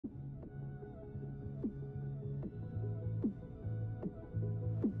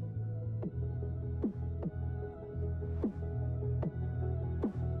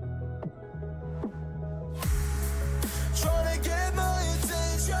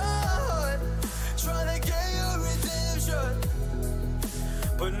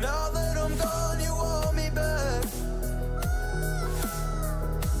But now that I'm gone, you want me back.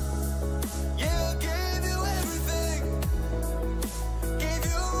 Yeah, I gave you everything. Gave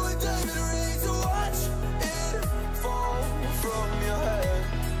you a diamond ring to watch it fall from your head.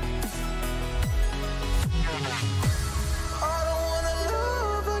 I don't wanna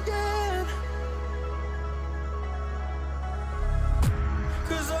love again,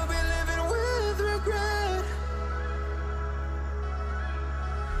 'cause I'll be living with regret.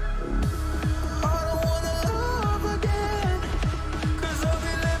 I don't wanna love again, 'cause I'll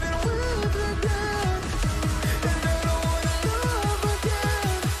be living with regret. And I don't wanna love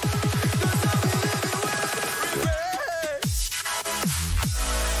again, 'cause I'll be living with regret.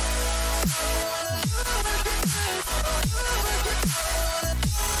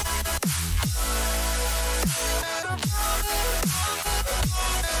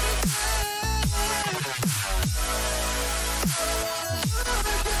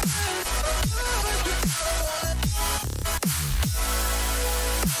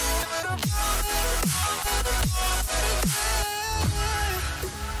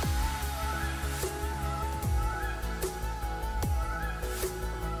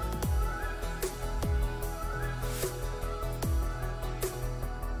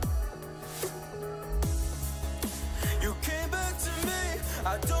 You came back to me.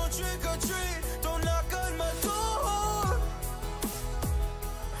 I don't trick or treat. Don't knock on my door.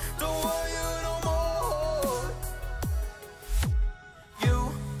 Don't want you no more. You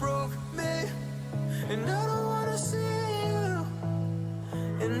broke me, and I don't wanna see you.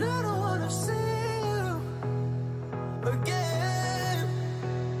 And I don't wanna see you again.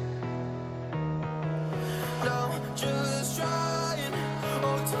 Now just trying,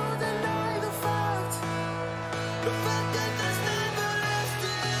 oh, to deny the fact that there's never left you.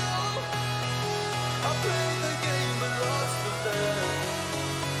 I played the game but lost the bet.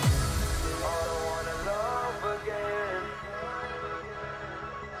 I don't wanna love again.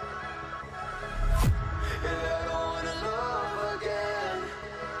 Yeah, I don't wanna love again.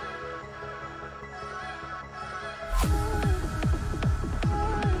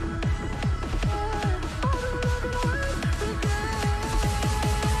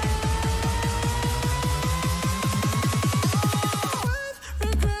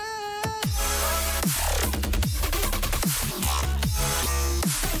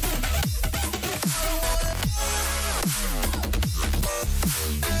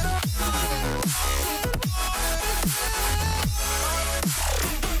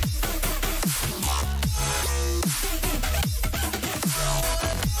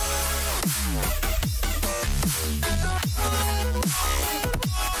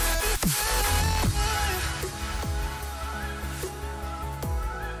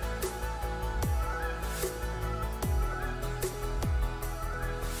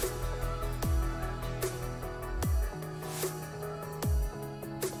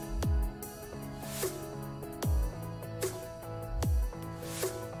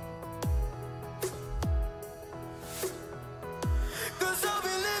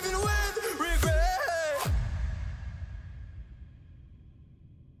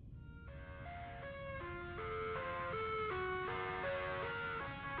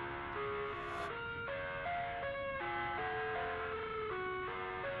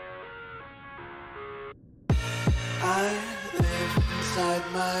 I live inside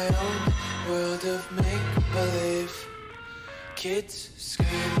my own world of make-believe. Kids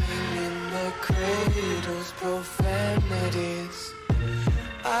screaming in the cradles, profanities.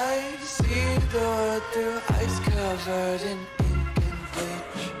 I see the world through ice covered in ink and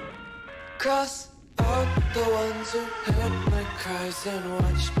bleach. Cross out the ones who heard my cries and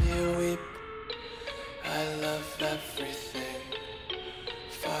watched me weep. I love everything.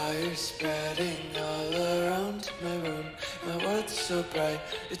 Fire spreading all around my room. My world's so bright,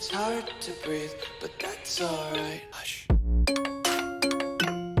 it's hard to breathe, but that's alright. Hush.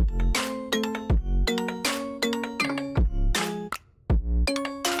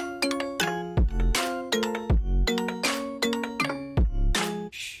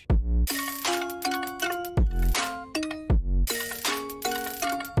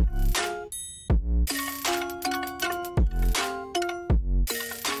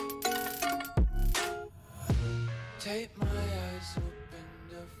 Take my eyes open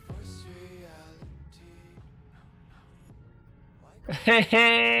to force reality.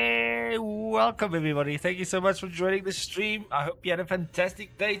 Hey, welcome everybody. Thank you so much for joining the stream. I hope you had a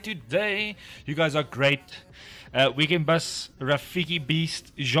fantastic day today. You guys are great. Weekend Bus, Rafiki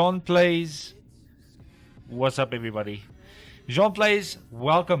Beast, Jean Plays. What's up everybody? Jean Plays,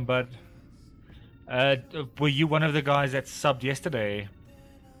 welcome bud. Were you one of the guys that subbed yesterday?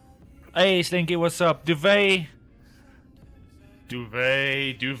 Hey, Slinky, what's up? Duvet.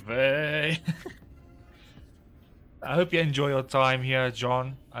 Duvet. I hope you enjoy your time here,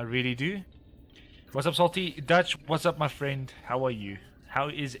 John. I really do. What's up, Salty? Dutch, what's up, my friend? How are you? How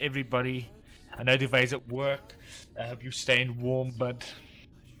is everybody? I know Duvet's at work. I hope you're staying warm, but...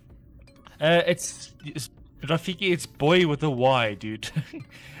 it's Rafiki, it's boy with a Y, dude.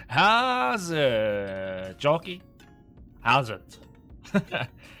 How's it? Jockey? How's it?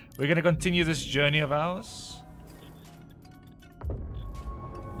 We're gonna continue this journey of ours.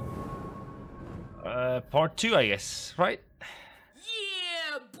 Part 2, I guess, right?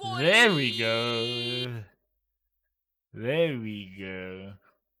 Yeah, boy. There we go. There we go.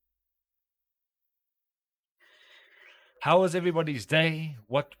 How was everybody's day?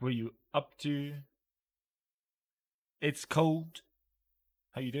 What were you up to? It's cold.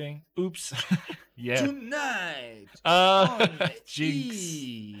 How you doing? Oops. Yeah. Tonight. on Jinx.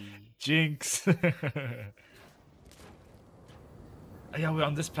 E. Jinx. Yeah, we're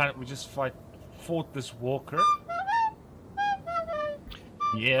on this planet. We just fought this walker.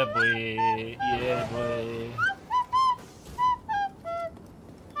 Yeah, boy. Yeah, boy.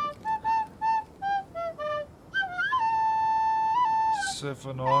 So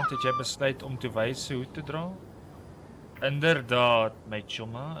vanaand het jy besluit om te wys hoe te dra? Inderdaad, my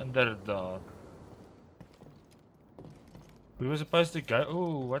chomma, inderdaad. We were supposed to go.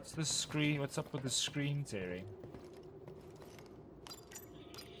 Oh, what's the screen? What's up with the screen tearing?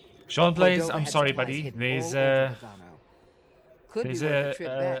 Sean plays. I'm sorry, buddy. There's a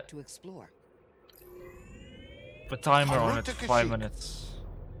timer on it. 5 minutes.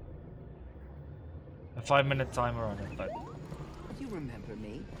 A 5-minute timer on it, but. You remember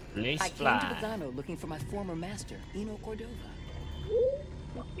me? Let's I fly. came to Bagano looking for my former master, Eno Cordova.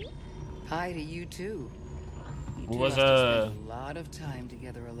 Hi to you too. You two Was must have a- spent a lot of time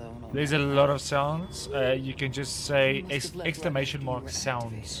together alone. on There's a that lot island. of sounds. You can just say You must have left exclamation right mark after you were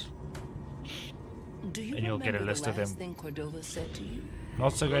sounds. Do you and you'll get a remember list the of them. last thing Cordova said to you?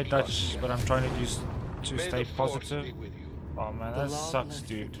 Not so great Dutch, but I'm trying to use to May stay the force positive. be with you. Oh man, The that log sucks, left for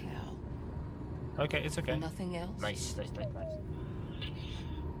dude. Cal. Okay, it's okay. Nothing else? Nice.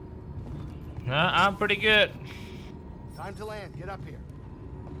 Nah, I'm pretty good. Time to land. Get up here.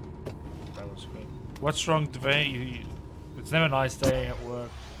 That was good. What's wrong today? It's never a nice day at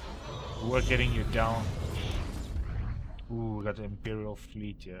work. Work getting you down. Ooh, we got the Imperial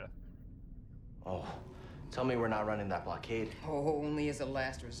fleet here. Oh, tell me we're not running that blockade. Oh, only as a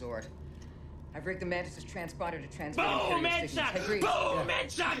last resort. I've rigged the Mantis' transponder to transmit Boom, Imperial signals. headshot! Agreed. Boom,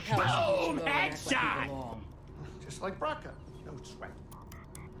 headshot! The powers will Boom, get you low and act like you headshot! belong. Just like Braca. No sweat.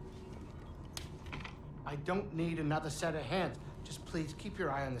 I don't need another set of hands. Just please keep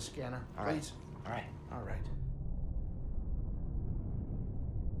your eye on the scanner. All right. Please. All right. All right.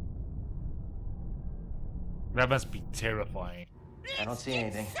 That must be terrifying. I don't see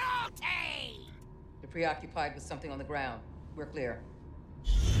anything. You're preoccupied with something on the ground. We're clear.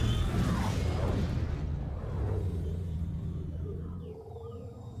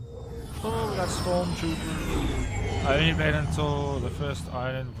 Oh, we got stormtroopers. I only played until the first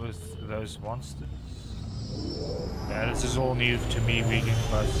island with those monsters. Yeah, this is all new to me, Vegan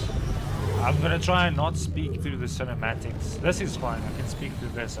Buzz. I'm gonna try and not speak through the cinematics. This is fine, I can speak through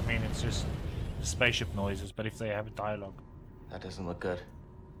this. I mean, it's just spaceship noises, but if they have a dialogue. That doesn't look good.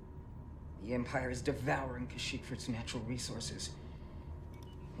 The Empire is devouring Kashyyyk for its natural resources.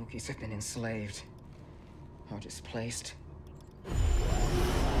 Wookiees have been enslaved. Or displaced.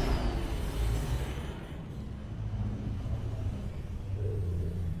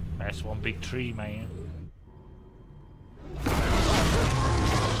 That's one big tree, man.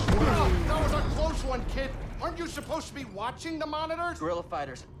 Wow, that was a close one, kid. Aren't you supposed to be watching the monitors? Guerrilla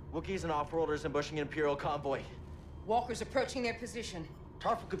fighters, Wookiees and off-worlders ambushing an Imperial convoy. Walkers approaching their position.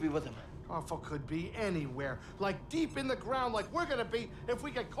 Tarful could be with them. Awful could be anywhere. Like deep in the ground, like we're gonna be if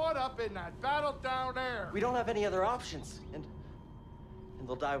we get caught up in that battle down there. We don't have any other options, and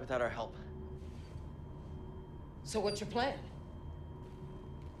they'll die without our help. So what's your plan?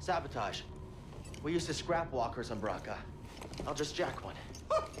 Sabotage. We used to scrap walkers on Braca. I'll just jack one.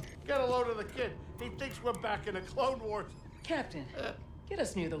 Get a load of the kid. He thinks we're back in the Clone Wars. Captain, get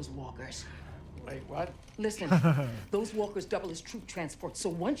us near those walkers. Wait, what? Listen, those walkers double as troop transport, so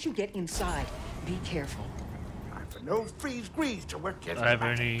once you get inside, be careful. Time for no freeze grease till we're kids. I have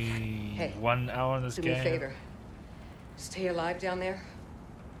only 1 hour in this Do game. me a favor. Stay alive down there.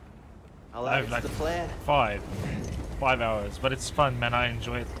 I'll I add have it to like the plan. 5 hours, but it's fun, man. I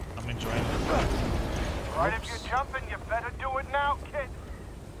enjoy it. I'm enjoying it. Right, if you're jumping, you better do it now, kid.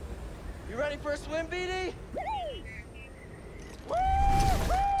 You ready for a swim, BD?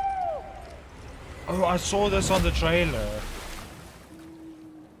 Oh, I saw this on the trailer.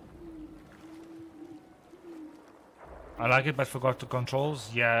 I like it, but forgot the controls.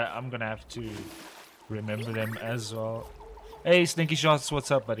 Yeah, I'm gonna have to remember them as well. Hey, Sneaky Shots,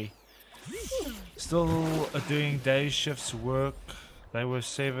 what's up, buddy? Still doing day shifts work. They were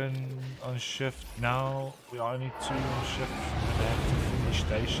 7 on shift. Now we are only 2 on shift. And they have to finish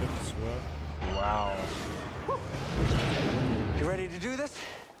day shifts work. Wow. You ready to do this?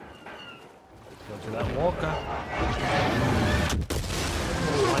 Go to that walker.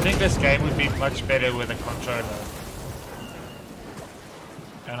 I think this game would be much better with a controller.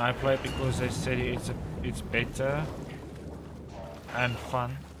 And I play it because they said it's better and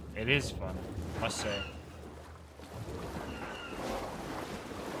fun. It is fun, I must say.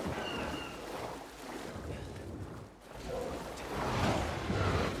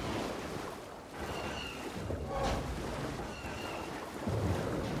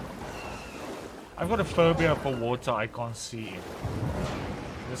 I've got a phobia for water I can't see in.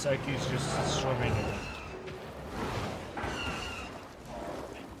 This AK is just swimming in it.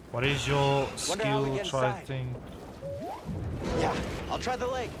 What is your skill try thing? Yeah, I'll try the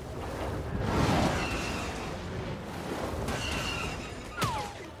leg.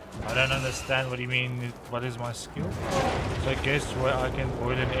 I don't understand what you mean. What is my skill? So I guess where I can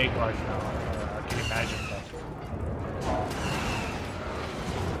boil an egg right now. I can imagine that.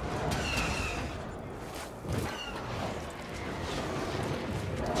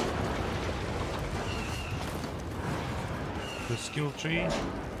 The skill tree.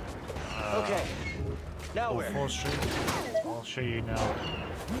 Okay. Now where? Force tree. I'll show you now.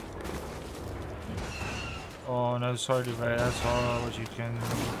 Oh no, sorry to say, that's all what you can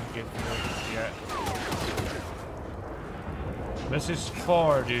get for yeah. This is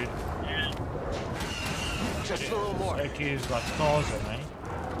 4, dude. Just a little more. AK is like Tarzan, eh?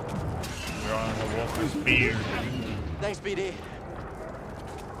 We're on the walker's beard. Thanks, BD.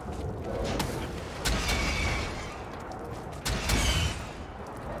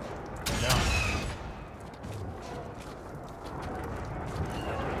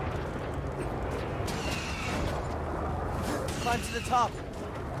 Climb to the top.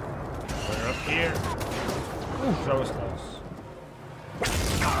 We're up here. Ooh, that was close.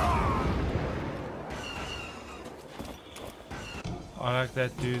 I like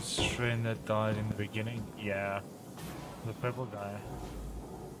that dude's friend that died in the beginning. Yeah. The purple guy.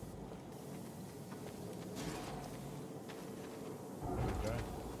 Okay.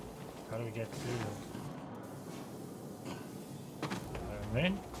 How do we get through this? And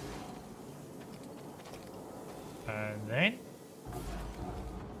then? And then?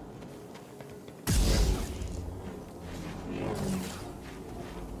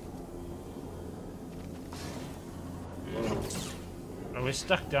 Oh, we're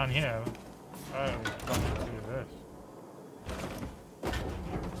stuck down here. Oh, we've got to do this.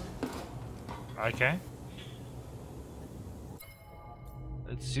 Okay.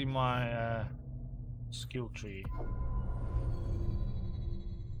 Let's see my skill tree.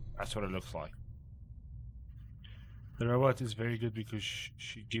 That's what it looks like. The robot is very good because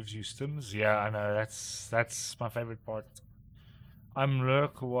she gives you stims. Yeah, I know. That's my favorite part. I'm a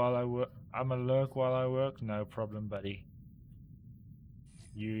lurk while I work. No problem, buddy.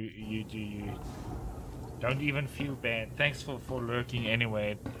 You do you. Don't even feel bad. Thanks for lurking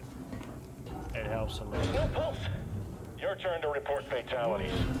anyway. It helps a lot. No pulse. Your turn to report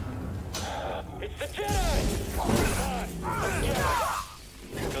fatalities. It's the Jedi!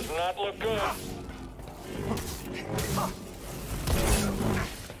 Does not look good.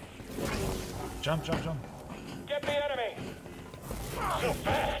 Jump. Get the enemy! So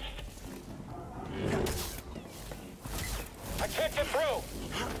fast! I can't get through!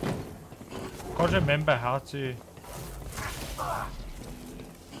 Can't remember how to...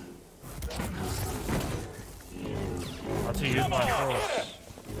 use my force.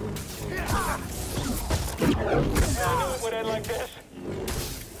 I knew it would end like this.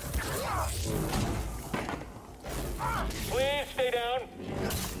 Please stay down.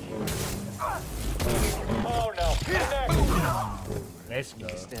 Oh no. Let's go.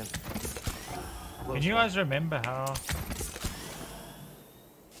 Can you guys remember how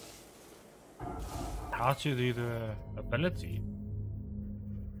to do the ability?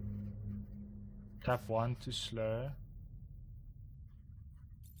 Tap 1 to slow.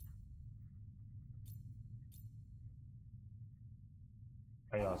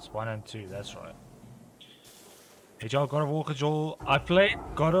 Oh yeah, it's 1 and 2, that's right. Hey y'all, God of War control. I played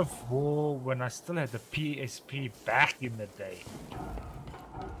God of War when I still had the PSP back in the day.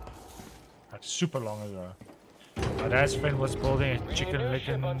 Like super long ago. My dad's friend was building a chicken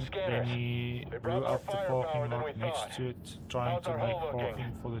licken, then he blew up the parking lot next to it, trying to make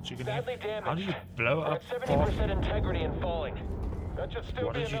parking for the chicken. How do you blow up parking? 70% integrity and falling. That should still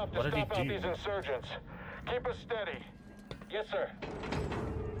What be did enough to he stop out do? these insurgents. Keep us steady. Yes, sir.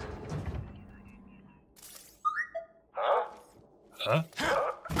 Huh?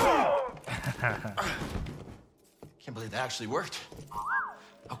 Can't believe that actually worked.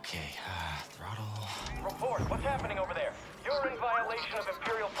 Okay, throttle. Report. What's happening over there? You're in violation of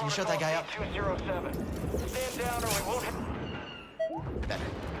Imperial Can you shut that guy up? 207. Stand down or we won't hit... Better.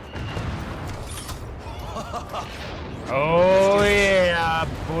 Oh yeah,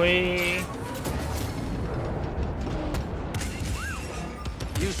 boy.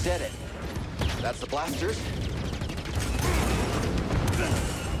 You said it. That's the blasters.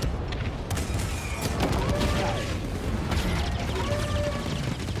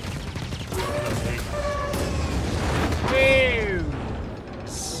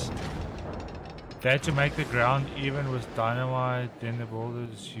 They had to make the ground even with dynamite, then the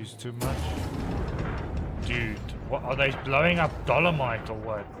builders used too much. Dude, what are they blowing up dolomite or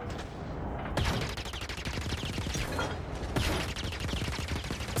what?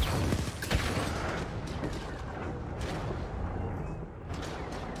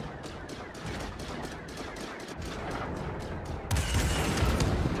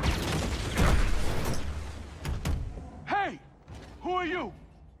 Hey! Who are you?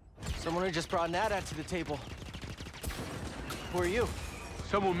 Someone who just brought an AT-AT to the table. Who are you?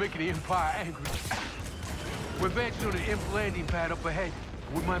 Someone making the Empire angry. We're advancing on the imp landing pad up ahead.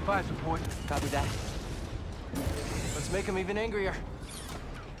 With my fire support. Copy that. Let's make him even angrier.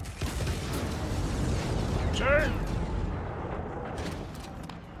 Turn!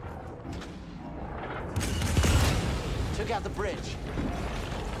 Took out the bridge.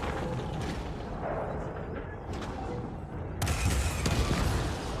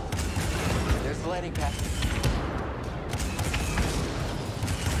 There's the landing pad.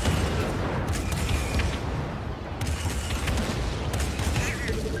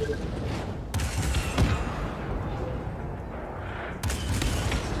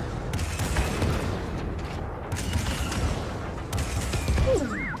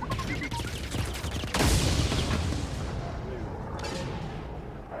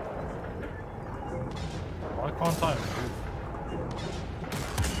 Why can't I move?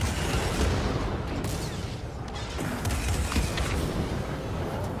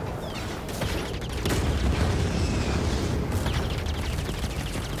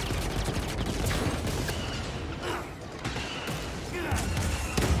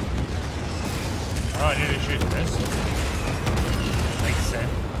 Oh, I need to shoot this. Makes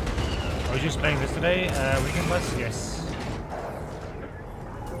sense. I was just playing this today. Weekend bus, yes.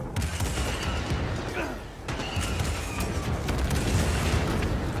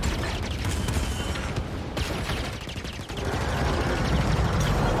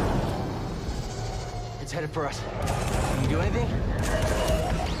 It's headed for us. Can you do anything?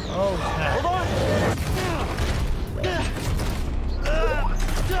 Oh, snap. Hold on!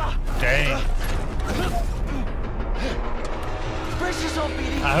 Dang. Brace yourself,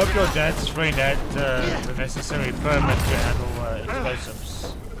 BD! I hope your dad's friend had the necessary permit to handle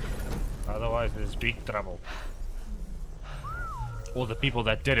explosives. Otherwise, there's big trouble. Or the people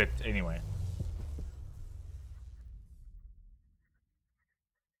that did it, anyway.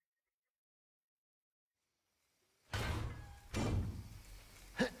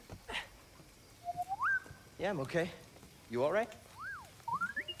 Yeah, I'm okay. You all right?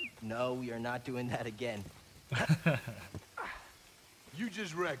 No, we are not doing that again. You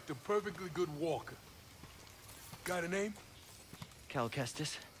just wrecked a perfectly good walker. Got a name? Cal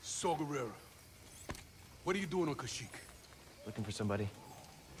Kestis, Saw Gerrera. What are you doing on Kashyyyk? looking for somebody.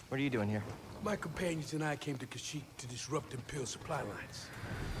 What are you doing here? My companions and I came to Kashyyyk to disrupt Imperial supply lines.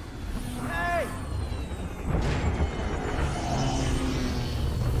 Hey!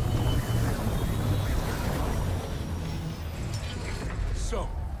 So,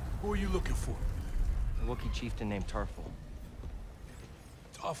 who are you looking for? A Wookiee chieftain named Tarful.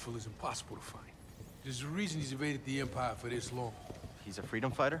 Tarful is impossible to find. There's a reason he's evaded the Empire for this long. He's a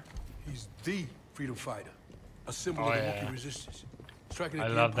freedom fighter? He's the freedom fighter. A symbol Oh, of the yeah. Wookiee resistance. Striking I at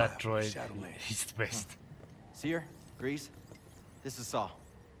the love Empire that from droid. Shadowlands. He's the best. Seer? Grease? This is Saw.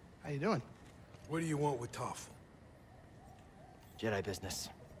 How you doing? What do you want with Tarful? Jedi business.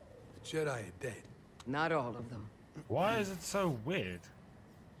 The Jedi are dead. Not all of them. Why is it so weird?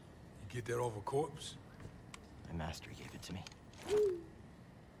 You get that off a corpse? My master gave it to me.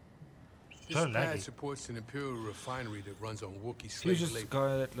 This So pad laggy. supports an Imperial refinery that runs on Wookiee He's slave just a labor.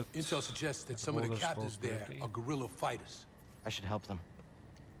 guy that looked. Intel suggests that some of the all those captives there responsibility. are guerrilla fighters. I should help them.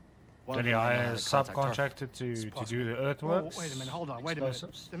 Did he hire a subcontractor to do the earthworks? Wait a minute, hold on, wait a minute.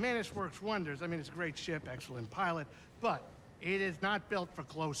 Explosives? The Mantis works wonders. I mean, it's a great ship, excellent pilot, but it is not built for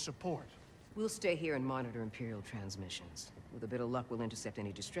close support. We'll stay here and monitor Imperial transmissions. With a bit of luck, we'll intercept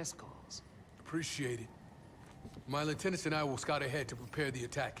any distress calls. Appreciate it. My lieutenants and I will scout ahead to prepare the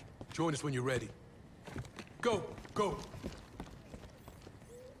attack. Join us when you're ready. Go! Go!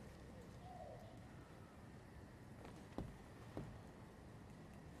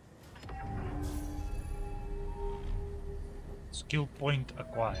 Skill point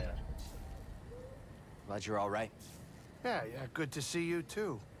acquired. Glad you're all right. Yeah, good to see you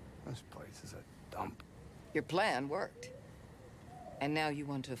too. This place is a dump. Your plan worked. And now you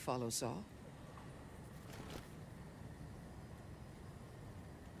want to follow Saw?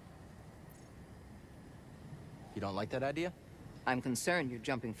 You don't like that idea? I'm concerned you're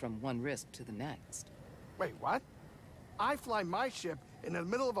jumping from one risk to the next. Wait, what? I fly my ship in the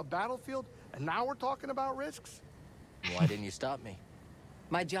middle of a battlefield, and now we're talking about risks? Why didn't you stop me?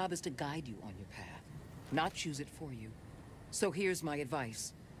 My job is to guide you on your path, not choose it for you. So here's my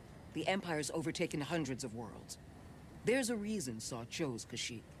advice. The Empire's overtaken hundreds of worlds. There's a reason Saw chose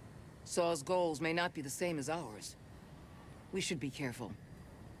Kashyyyk. Saw's goals may not be the same as ours. We should be careful.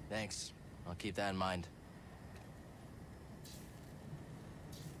 Thanks. I'll keep that in mind.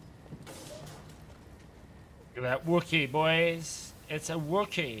 Look at that Wookiee, boys. It's a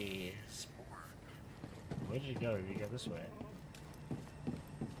Wookiee. Where'd you go? You go this way.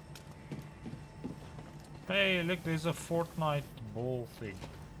 Hey, look, there's a Fortnite ball thing.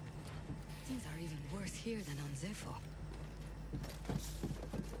 Things are even worse here than on Zepho.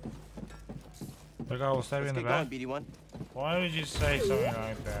 The guy was stabbing in the back. BD1. Why would you say something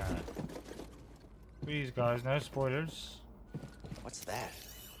like that? Please, guys, no spoilers. What's that?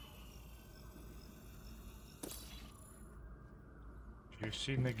 If you've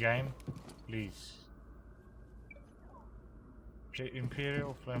seen the game, please.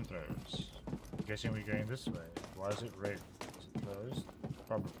 Imperial flamethrowers. I'm guessing we're going this way. Why is it red? Is it closed?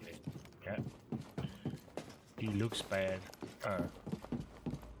 Probably. Okay. He looks bad.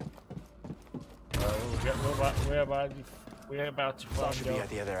 We're about to Saw should find be out. at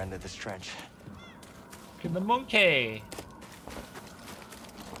the other end of this trench. Look at the monkey.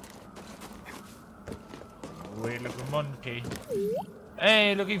 Wait, look at the monkey.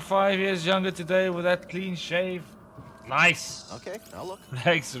 Hey, looking 5 years younger today with that clean shave. Nice. Okay, I'll look.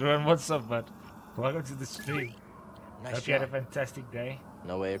 Thanks, Ruan. What's up, bud? Welcome to the stream. Nice Hope you had a job. fantastic day.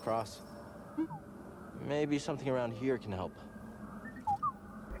 No way across. Maybe something around here can help.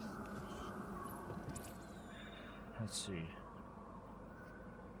 Let's see.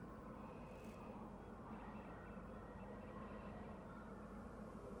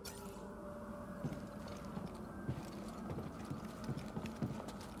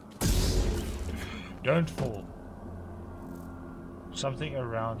 Don't fall. Something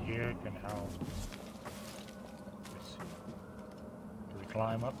around here can help. Let's see. Do we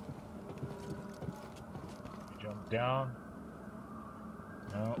climb up? We jump down?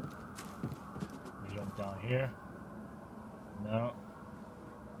 No. We jump down here? No.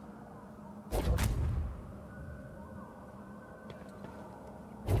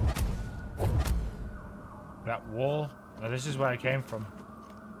 That wall? No, this is where I came from.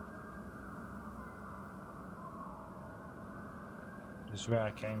 This is where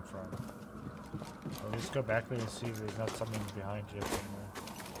I came from. So let's go back there and see if there's not something behind here somewhere.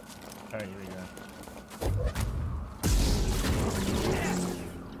 Oh, here we go.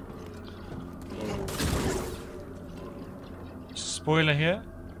 Spoiler here.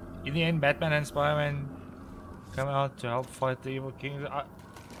 In the end, Batman and Spider-Man come out to help fight the evil king.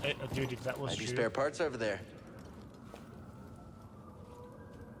 Dude, if that was Maybe true, spare parts over there.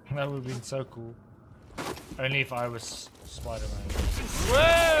 that would have been so cool. Only if I was Spider-Man.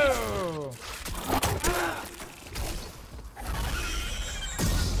 Whoa!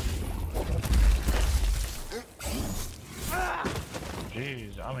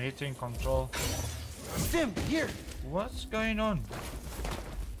 Jeez, I'm hitting control. Stim, here! What's going on?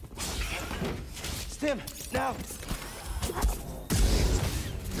 Stim, now!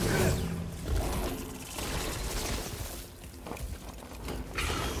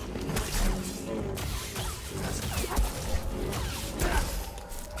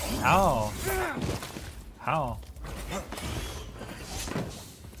 How? How?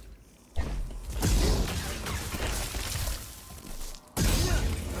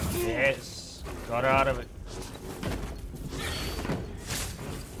 Yes, got out of it.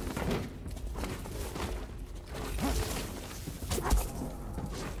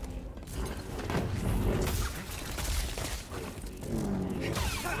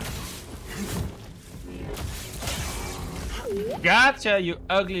 Gotcha, you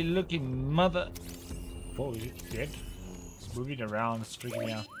ugly looking mother. Oh, is it dead? It's moving around, it's freaking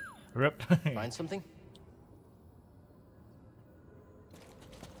me out. Rip. Find something?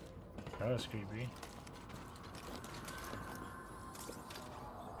 That was creepy.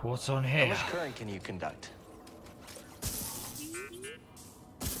 What's on How here? much current can you conduct?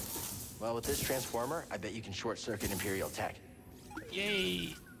 Well, with this transformer, I bet you can short-circuit Imperial tech.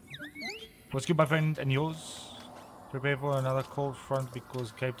 Yay! What's good, my friend, and yours? Prepare for another cold front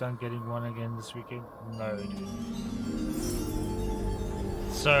because Cape Town getting one again this weekend? No, dude.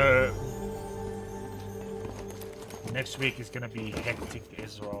 So, next week is gonna be hectic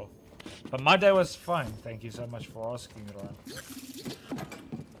as well. But my day was fine. Thank you so much for asking, Ryan.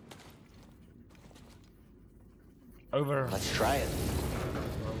 Over. Let's try it.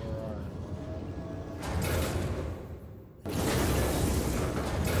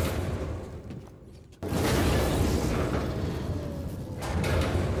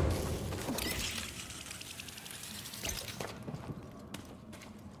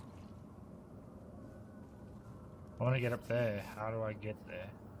 I want to get up there. How do I get there?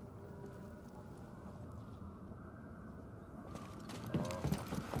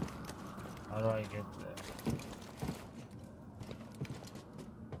 How do I get there?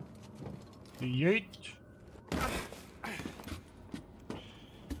 Yeet.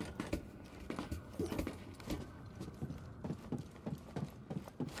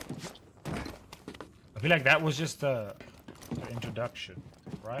 I feel like that was just the introduction,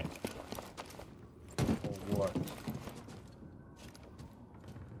 right? Or what?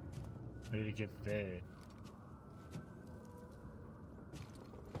 Need to get there.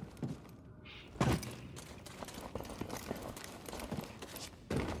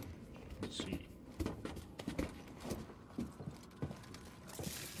 Let's see.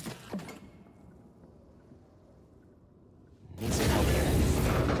 Need some help here.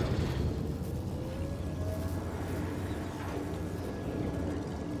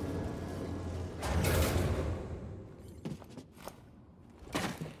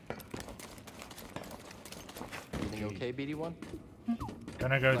 Everything okay, BD1?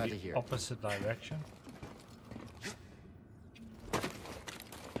 Gonna go Glad to the hear. opposite direction.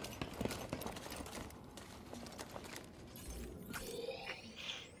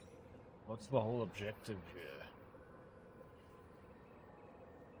 What's the whole objective here?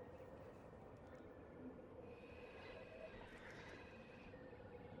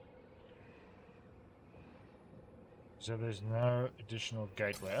 So there's no additional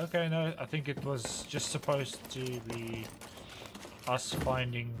gateway. Okay, no, I think it was just supposed to be us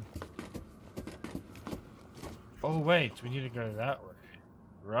finding... Oh wait, we need to go that way,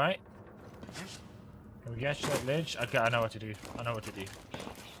 right? Can we catch that ledge? Okay, I know what to do. I know what to do.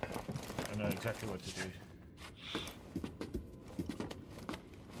 I know exactly what to do.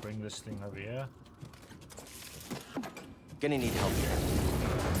 Bring this thing over here. Gonna need help here.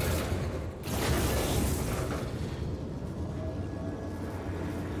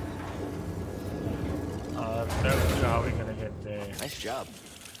 I have no clue how we're gonna get there. Nice job.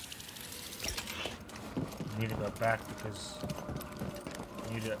 We need to go back because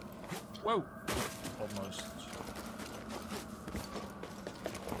we need to... Whoa! Almost.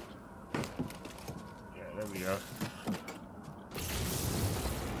 Yeah, there we go.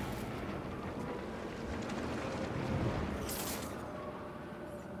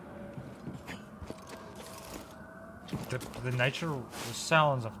 The nature, the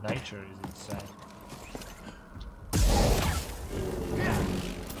sounds of nature is insane.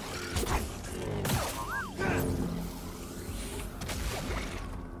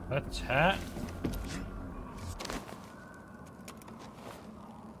 Attack.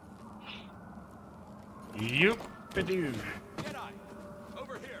 Yoop-a-doo. Jedi,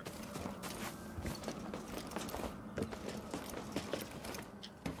 over here.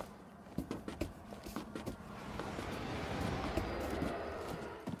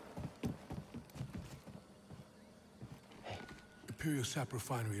 Imperial sap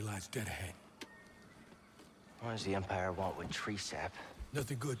refinery lies dead ahead. What does the Empire want with tree sap?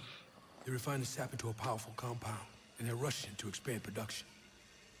 Nothing good. They refine the sap into a powerful compound, and they're rushing to expand production.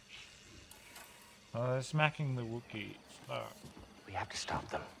 Oh, they're smacking the Wookiees. Oh. We have to stop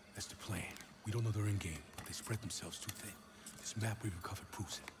them. That's the plan. We don't know their endgame, but they spread themselves too thin. This map we've recovered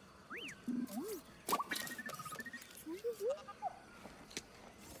proves it.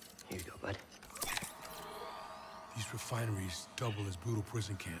 Here you go, bud. These refineries double as brutal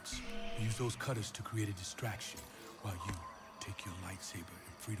prison camps. We use those cutters to create a distraction, while you take your lightsaber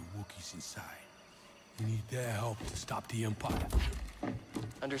and free the Wookiees inside. We need their help to stop the Empire.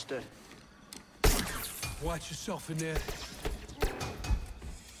 Understood. Watch yourself in there.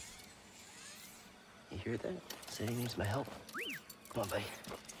 hear that? Said he needs my help. Come on, buddy.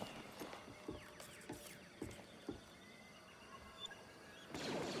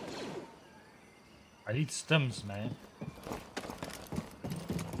 I need stims, man.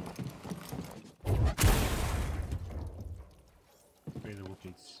 Where the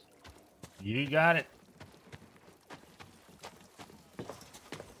Wookiees? You got it.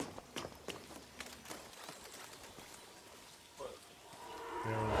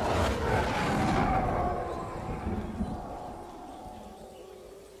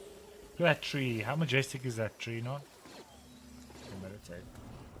 Look at that tree. How majestic is that tree, not? Meditate.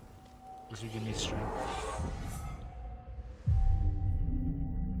 This will give me strength.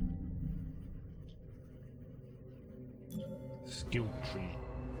 Skill tree.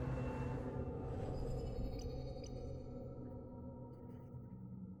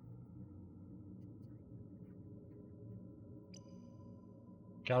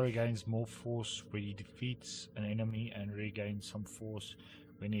 Cal regains more force when he defeats an enemy and regains some force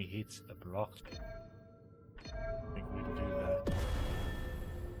when he hits a block. I think we need to do that.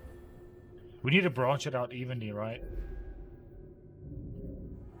 We need to branch it out evenly, right?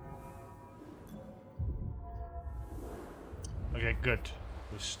 Okay, good.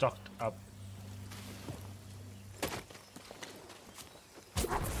 We're stocked up.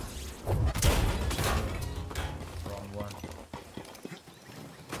 Wrong one.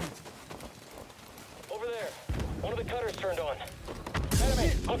 Over there. One of the cutters turned on. Enemy,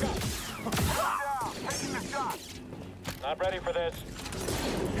 hook up. Down, taking the shot. Not ready for this.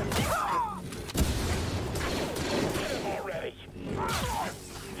 Get him already.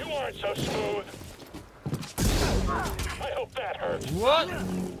 You aren't so smooth. I hope that hurt. What?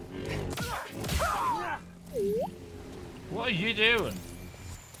 What are you doing?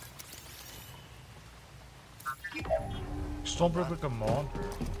 Stormbreaker command.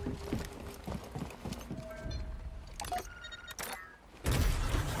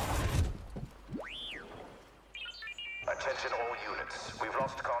 Attention all units. We've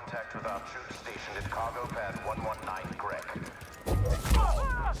lost contact with our troops stationed at cargo pad 119 Greg.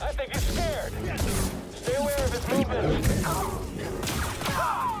 I think he's scared. Stay aware of his movement.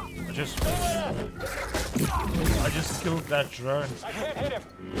 I just killed that drone. I can't hit him.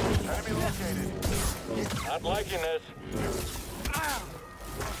 Enemy located. Not liking this.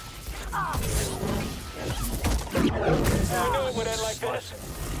 I knew it would end like this.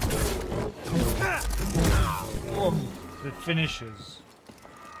 The finishes.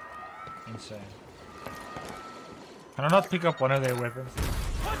 Insane. Can I not pick up one of their weapons?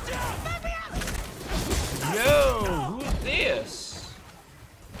 Yo, who's this?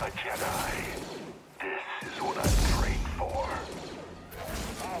 A Jedi. This is what I've trained for.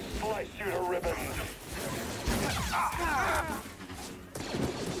 I'll slice you to ribbons.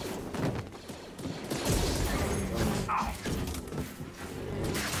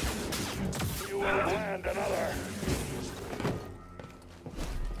 You will land another.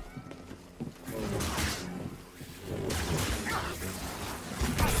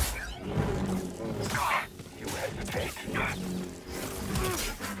 You hesitate.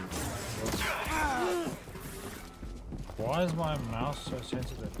 Why is my mouse so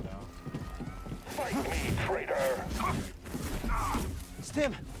sensitive now? Fight me, traitor.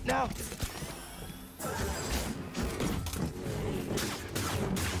 Stim, now!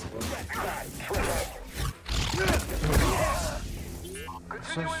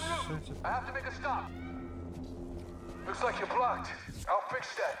 Continue en route. I have to make a stop. Looks like you're blocked. I'll fix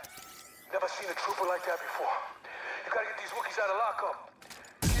that. Never seen a trooper like that before. You gotta get these Wookiees out of lockup.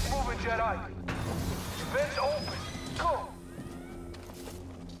 Keep moving, Jedi. Vents open. Go.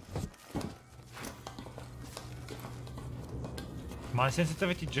 My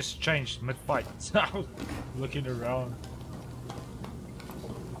sensitivity just changed mid-fight, so I was looking around.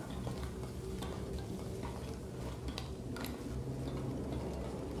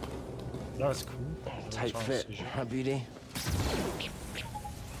 That was cool. Tight fit, huh, BD?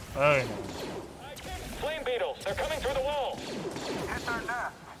 Oh, no. Flame beetles, they're coming through the wall. Hit their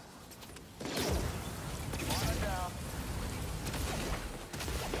nest. One down.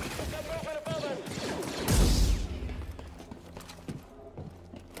 Got movement above us.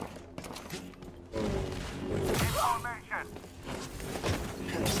 Information.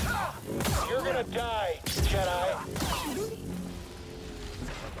 You're gonna die, Jedi.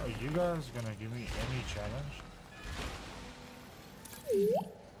 Are you guys gonna give me any challenge?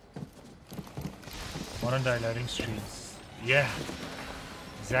 Modern day loading streets. Yeah,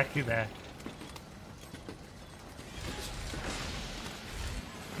 exactly that.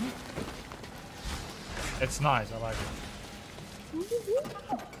 It's nice, I like it.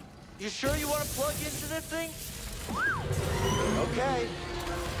 You sure you want to plug into this thing? Okay.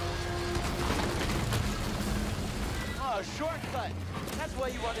 Oh, shortcut. That's why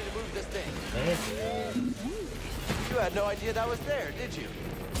you wanted to move this thing. You had no idea that was there, did you?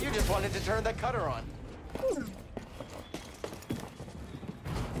 You just wanted to turn that cutter on.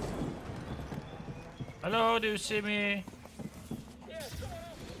 Hello, do you see me?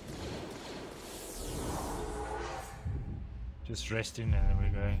 Just resting and then we're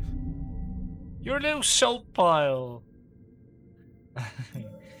going. You're a little salt pile.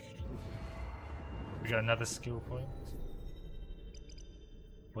 We got another skill point.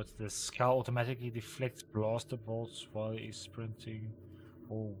 What's this? Scout automatically deflects blaster bolts while he's sprinting.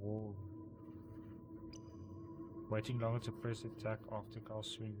 Oh, whoa. Waiting longer to press attack after Carl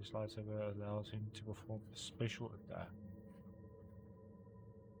swing his lightsaber allows him to perform a special attack.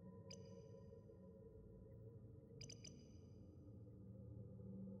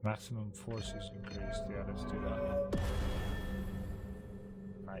 Maximum force is increased. Yeah, let's do that.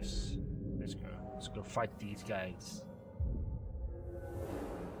 Nice. Let's go. Let's go fight these guys.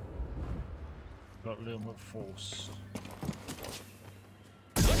 Got a little more force.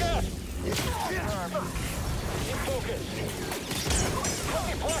 Look out! In focus. Help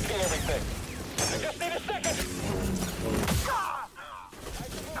me blocking everything. I just need a second.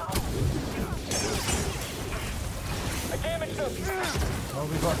 I damaged them. Oh,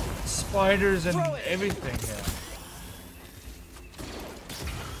 we got spiders and everything here.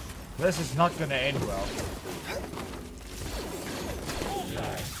 This is not gonna end well.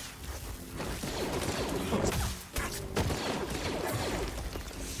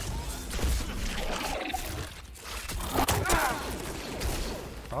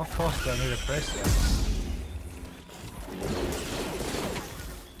 How fast do I need to press that?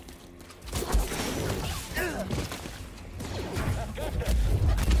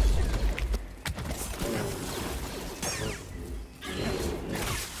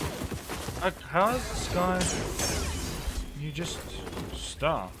 How is this guy? You just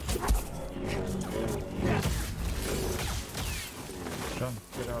stop. Jump,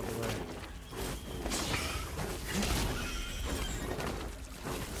 get out of the way.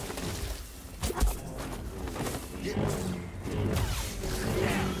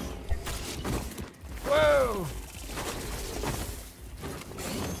 Whoa!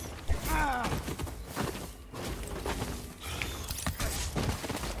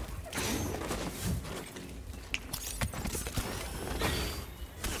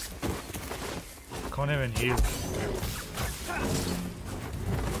 Can't even heal.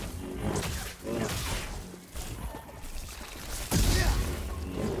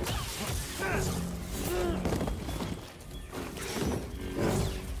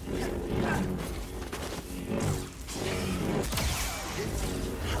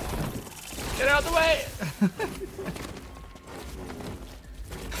 Get out of the way!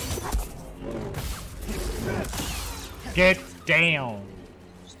 Get down!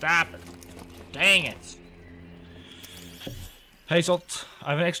 Stop it! Dang it! Hey Salt, I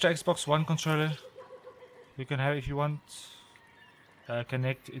have an extra Xbox One controller. You can have it if you want.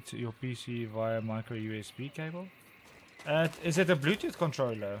 Connect it to your PC via micro USB cable. Is it a Bluetooth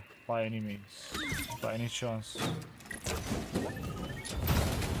controller by any means? By any chance?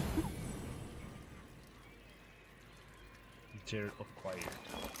 Material acquired.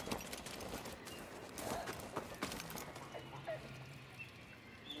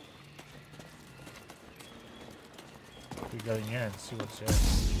 We're going in and see what's there.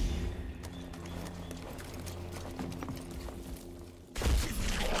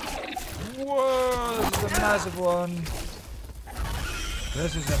 Whoa, this is a massive one.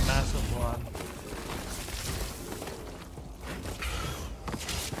 This is a massive one.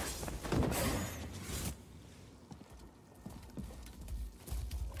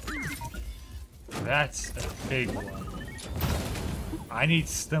 That's a big one. I need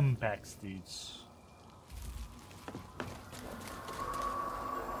stim packs, dudes.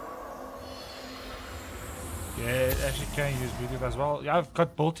 Yeah, it actually can use Bluetooth as well. Yeah, I've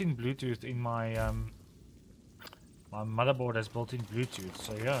got built-in Bluetooth in my my motherboard has built-in Bluetooth.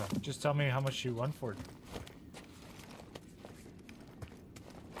 So yeah, just tell me how much you want for it.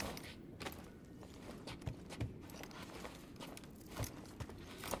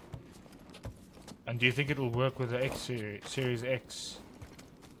 And do you think it will work with the X Series X?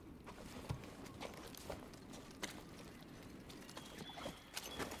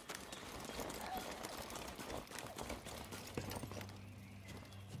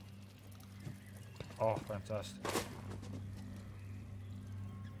 Oh, fantastic.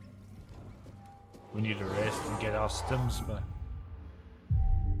 We need to rest and get our stims back.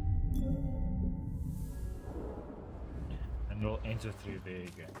 enter through there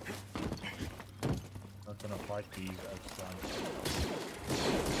again. Not gonna fight these outside.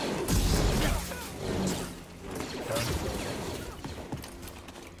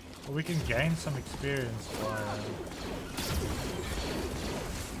 Well, we can gain some experience by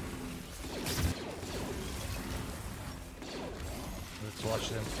let's watch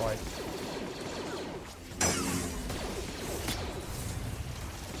them fight.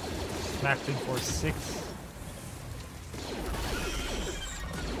 Smacked him for 6.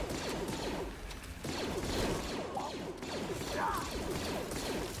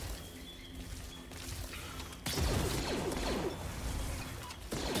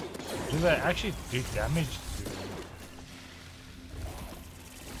 Do they actually do damage to them?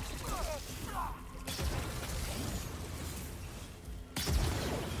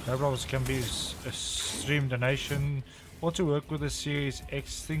 No problems, can be a stream donation or to work with the Series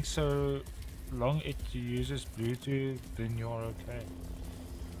X thing, so long it uses Bluetooth, then you're okay.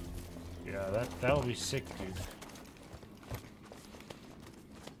 Yeah, that'll be sick, dude.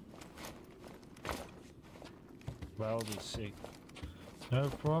 That'll be sick. No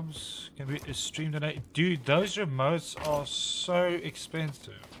probs. Can be a stream donate. Dude, those remotes are so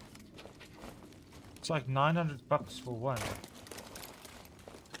expensive. It's like 900 bucks for one.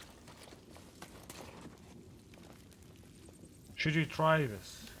 Should you try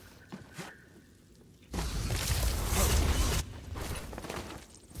this?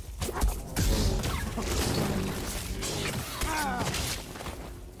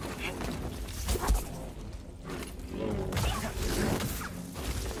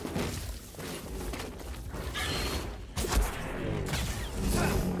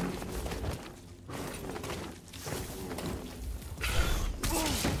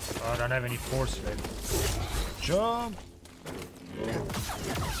 Oh, I don't have any force left. Jump!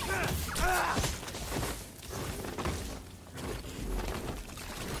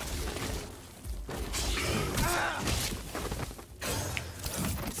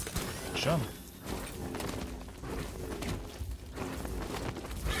 Jump.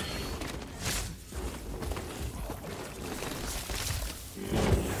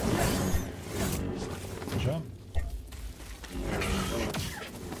 Jump.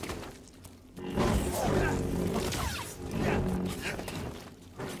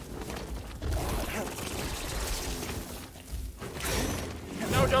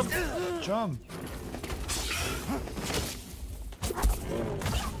 No, jump. Jump.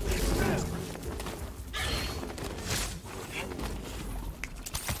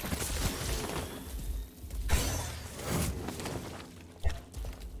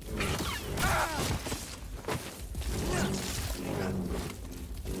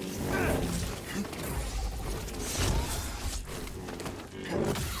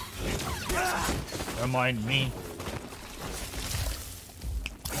 Don't mind me.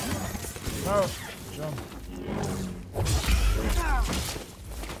 No, jump.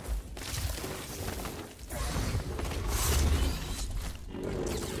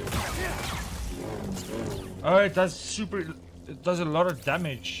 Oh, it does a lot of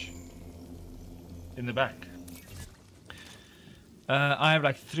damage in the back. I have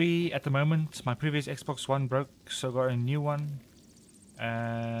like 3 at the moment. My previous Xbox One broke, so got a new one.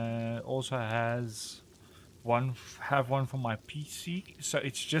 Also has one for my PC, so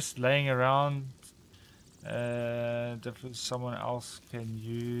it's just laying around. If someone else can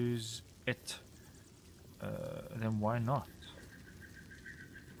use it, then why not?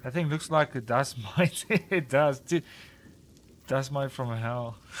 That thing looks like a dust mite. It does, dude. Dust mite from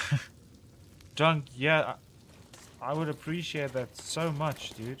hell. John, yeah, I would appreciate that so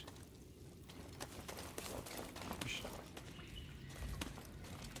much, dude.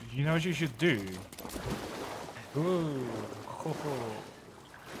 You know what you should do? Ooh.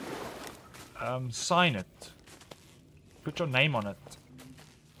 Sign it. Put your name on it.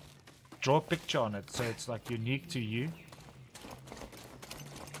 Draw a picture on it so it's like unique to you.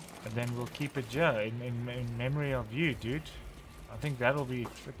 And then we'll keep it here in memory of you, dude. I think that'll be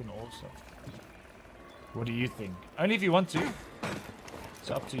freaking awesome. What do you think? Only if you want to.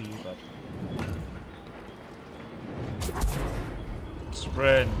 It's up to you, but...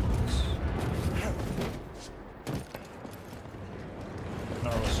 Sprint. No,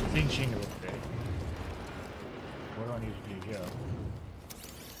 I was pinching it there. What do I need to do here?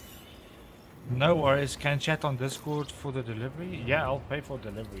 No worries, can chat on Discord for the delivery? Yeah, I'll pay for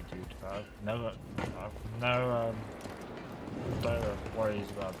delivery, dude. No worries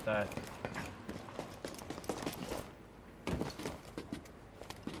about that.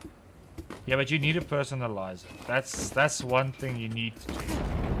 Yeah, but you need to personalize it. That's one thing you need to do.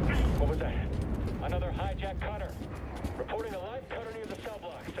 What was that? Another hijacked cutter. Reporting to life?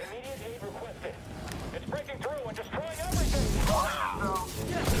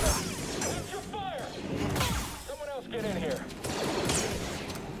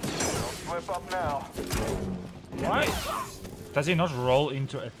 Does he not roll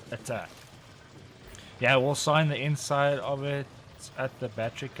into attack? Yeah, we'll sign the inside of it at the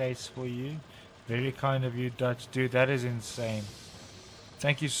battery case for you. Very kind of you, Dutch. Dude, that is insane.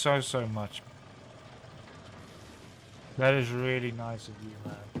 Thank you so much. That is really nice of you,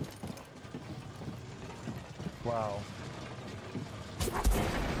 man. Wow.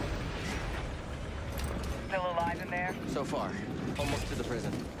 Still alive in there? So far. Almost to the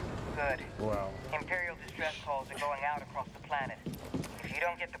prison. Good. Wow. Imperial distress calls are going out across the planet. If you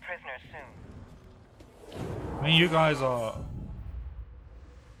don't get the prisoners soon. I mean, you guys are...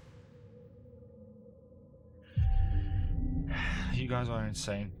 You guys are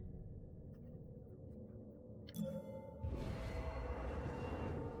insane.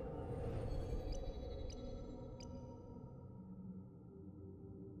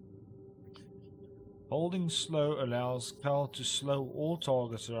 Holding slow allows Cal to slow all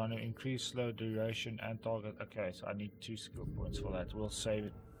targets around him, increase slow duration and target. Okay, so I need 2 skill points for that. We'll save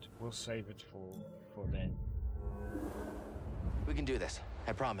it. We'll save it for then. We can do this.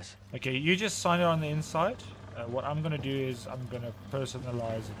 I promise. Okay, you just sign it on the inside. What I'm gonna do is I'm gonna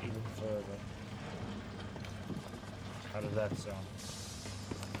personalize it even further. How does that sound?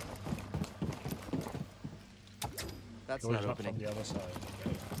 That's Yours not up opening. from the other side.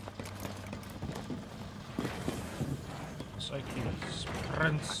 Okay. So he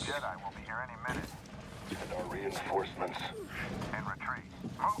sprints. Jedi will be here any minute. And our reinforcements. And retreat.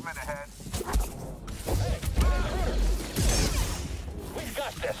 Movement ahead. We've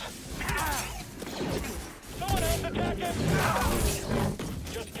got this. Someone else attack him!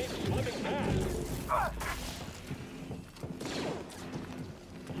 Just keep slipping past.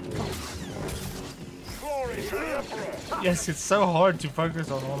 Glory to the Emperor! Yes, it's so hard to focus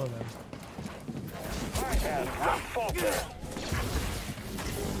on all of them. I have no fault there.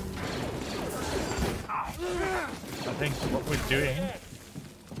 I think what we're doing.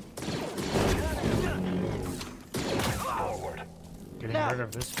 Forward. Getting rid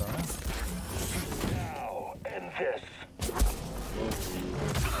of this guy. Now, end this.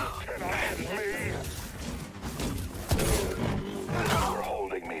 Can I end me? You're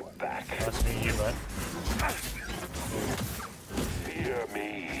holding me back. That's me, you, bud. Fear me.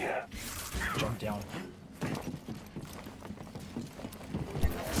 Jump down.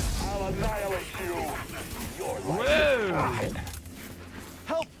 I'll annihilate you. Your life Whoa! is pocket.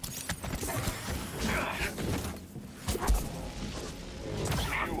 Help!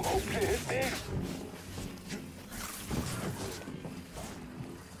 You hope to hit me?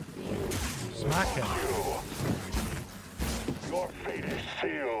 Smack him. Your fate is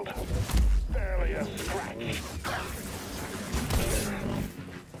sealed. Barely a scratch.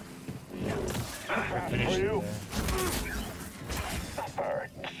 Finish For it you. there. Suffer.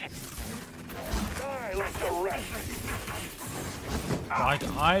 Die like the rest. Like,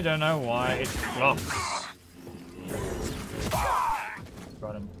 I don't know why it blocks.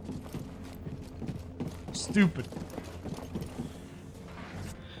 Got him. Stupid.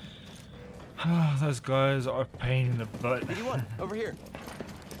 Those guys are a pain in the butt. 81, over here.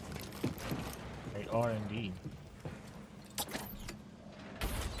 They are indeed.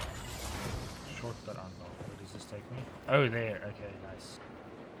 Shortcut unlock. Where does this take me? Oh, there. Okay, nice.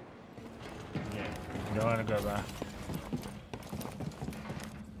 Yeah, you don't want to go back.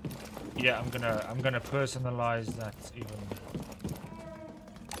 Yeah, I'm gonna personalize that even.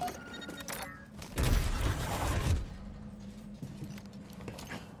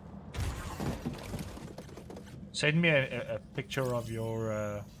 Send me a picture of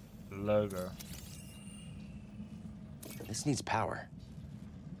your logo. This needs power.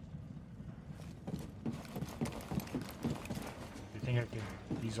 You think I could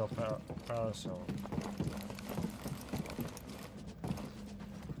use our power cell?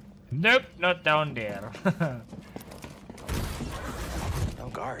 Nope, not down there. No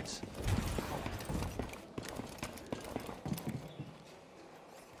guards.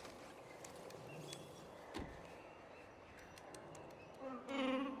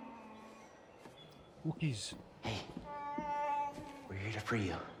 Wookiees. Hey. We're here to free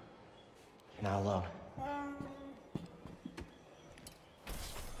you. You're not alone.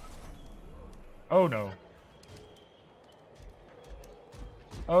 Oh no.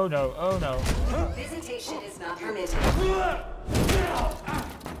 Oh no, oh no. Visitation is not permitted.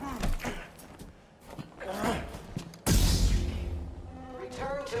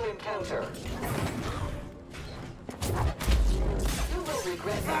 Return to encounter. You will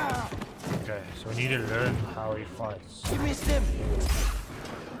regret that. Okay, so we need to learn how he fights. You missed him!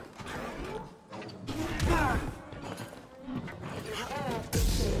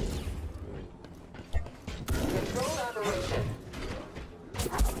 Control operation.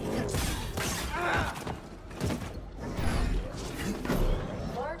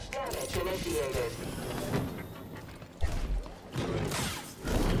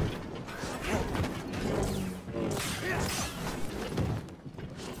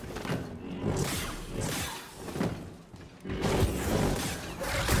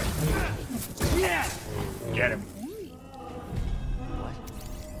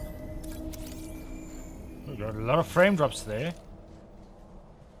 frame drops there.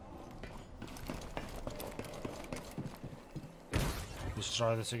 Let's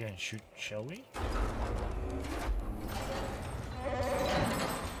try this again. Shoot, shall we?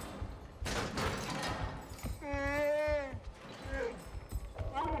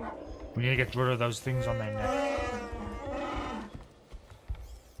 We need to get rid of those things on their neck.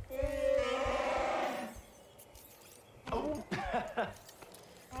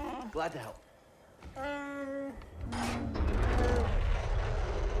 Glad to help.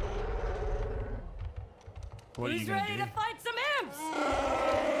 What are you Who's gonna ready do? to fight some imps?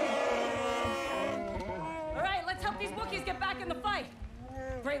 All right, let's help these Wookiees get back in the fight.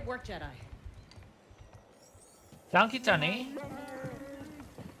 Great work, Jedi. Thank you, Tony.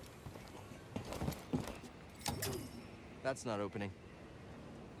 That's not opening.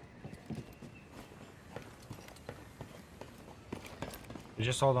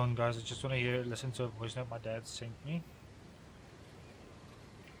 Just hold on, guys. I just want to listen to a voice note my dad sent me.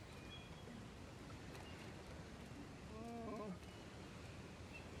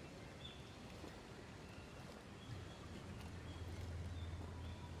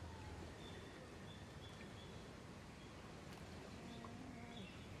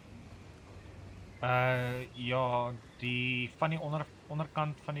 Ja, die van die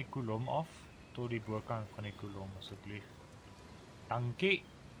onderkant van die kolom af tot die bokant van die kolom asseblief. Dankie.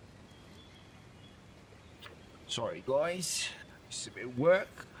 Sorry guys, it's a bit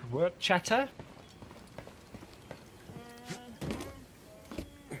work chatter.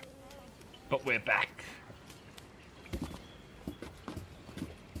 But we're back.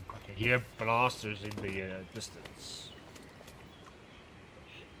 I can hear blasters in the distance.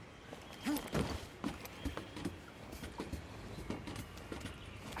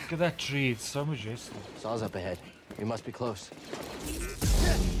 Look at that tree, it's so majestic. Saw's up ahead. We must be close.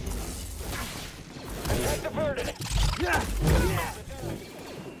 Attack diverted. I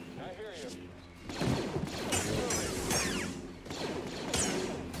hear you.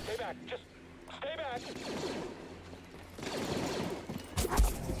 Stay back. Just stay back.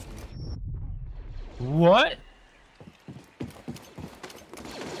 What?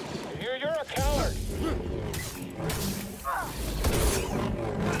 I hear you're a coward.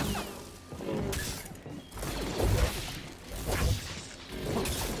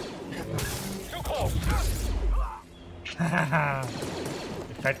 Too close.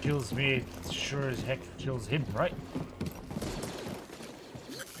 If that kills me, it sure as heck kills him, right?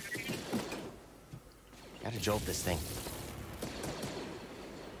 Gotta jolt this thing.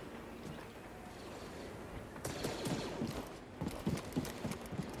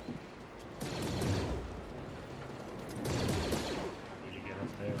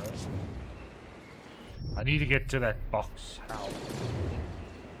 I need to get to that box. How?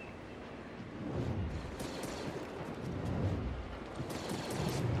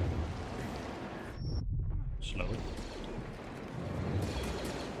 Slow.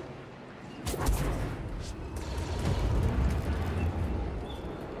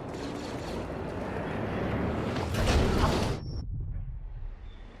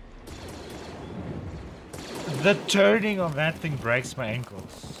 The turning on that thing breaks my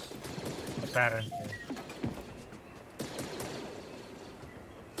ankles. Apparently.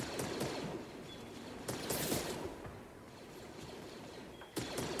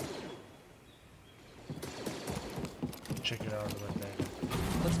 Check it out right there.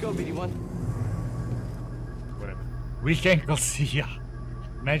 Let's go, BD1. Whatever. Weak ankles, yeah.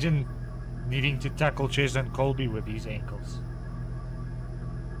 Imagine needing to tackle Chase and Colby with these ankles.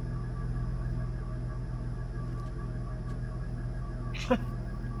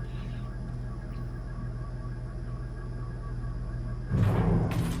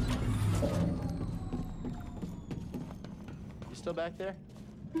 You still back there?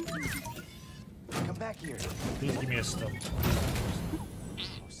 Come back here. Please give me a stump.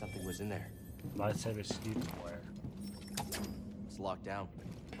 Oh, something was in there. Lightsaber sleep wire. It's locked down.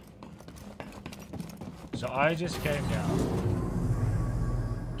 So I just came down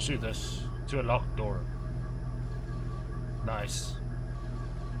to this, to a locked door. Nice.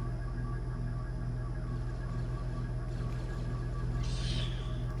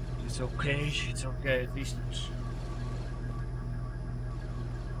 It's okay, at least.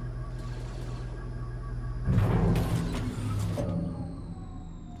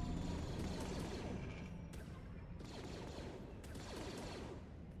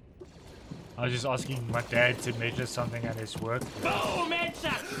 I was just asking my dad to measure something at his work. Boom,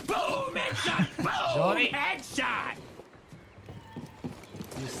 headshot! Boom, headshot! Boom, Johnny? headshot!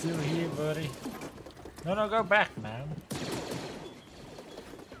 You still here, buddy? No, go back, man.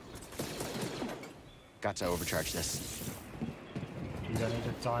 Got to overcharge this. You don't need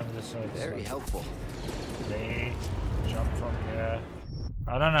to time this. So Very helpful. They jump from here.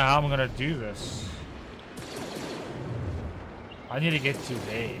 I don't know how I'm gonna do this. I need to get to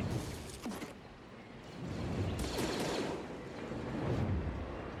there.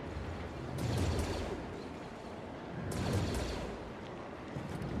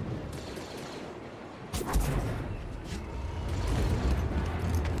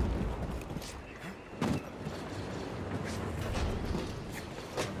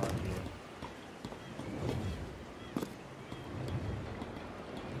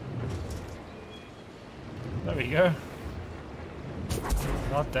 There we go.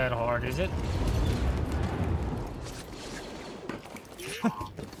 Not that hard, is it?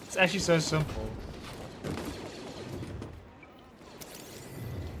 It's actually so simple.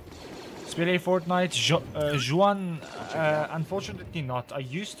 Speel Fortnite? Juan, unfortunately not. I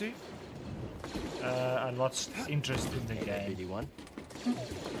used to. I lost interest in the game.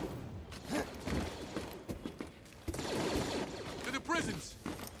 To the prisons!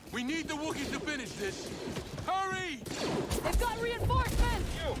 We need the Wookiees to finish this! Hurry! They've got reinforcements!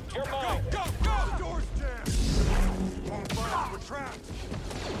 You're mine! Go! The door's jammed! Won't fire, we're trapped!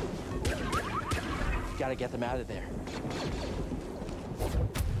 Gotta get them out of there.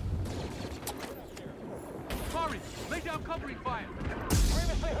 Hurry! Lay down covering fire!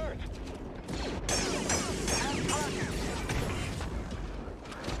 Previously hurt!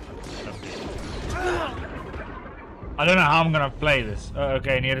 I don't know how I'm gonna play this.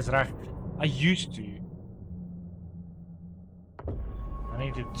 Okay, nee, dis reg. I used to. I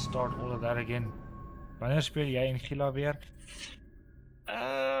need to start all of that again. Wanneer speel jy in Gila weer?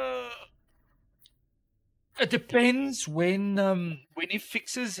 It depends when he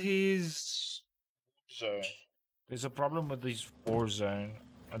fixes his zone. There's a problem with his war zone.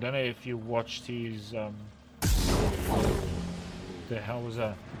 I don't know if you watched his the hell was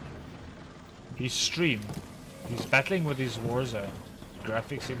that? His stream. He's battling with his war zone.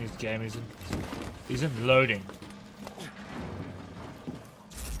 Graphics in his game isn't loading.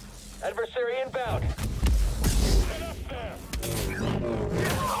 Adversary inbound! Get up there!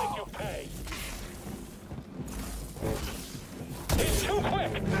 Make you pay! He's too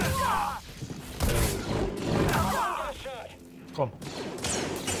quick! Get a shot! Come.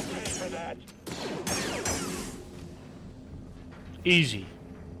 Pay for that! Easy.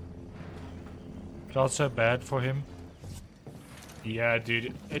 Felt so bad for him. Yeah,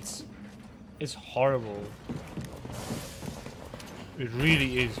 dude, it's horrible. It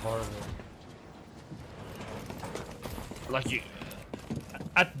really is horrible. Like you,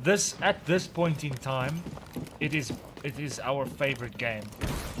 at this point in time, it is our favorite game.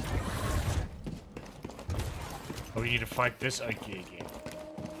 Oh, we need to fight this okay again.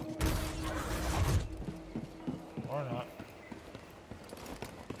 Or not.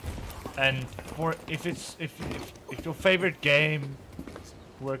 And for if your favorite game is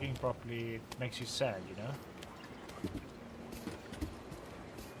working properly, it makes you sad, you know.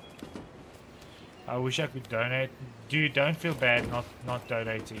 I wish I could donate. Dude, don't feel bad not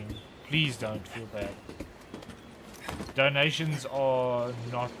donating. Please don't feel bad. Donations are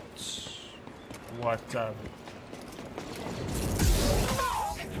not what are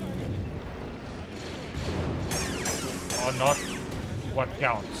not what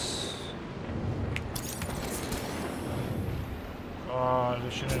counts. Oh, they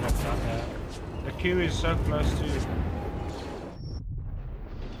shouldn't have done that. The queue is so close to you.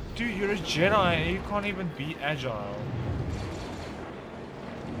 Dude, you're a Jedi and you can't even be agile.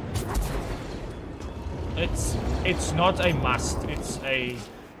 It's not a must, it's a...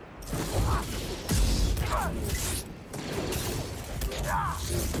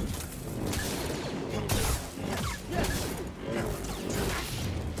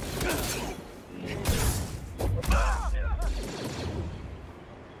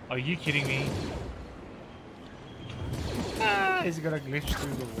 Are you kidding me? Ah, he's gonna glitch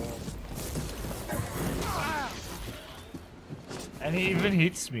through the wall. And he even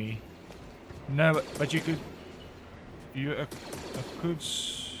hits me. No, but you're a good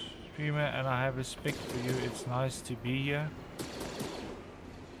streamer and I have respect for you. It's nice to be here.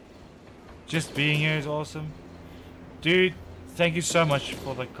 Just being here is awesome. Dude, thank you so much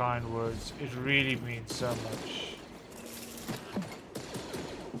for the kind words. It really means so much.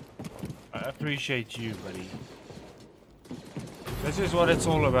 I appreciate you, buddy. This is what it's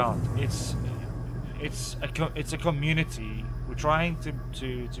all about. It's a community. We're trying to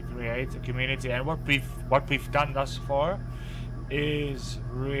create a community, and what we've done thus far is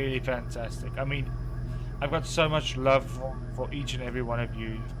really fantastic. I mean, I've got so much love for each and every one of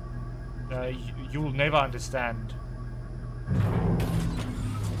you. you'll never understand.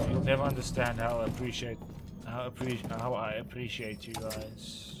 You'll never understand how I appreciate you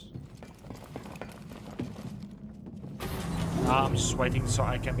guys. I'm just waiting so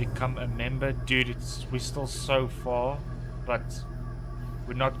I can become a member. Dude, we're still so far, but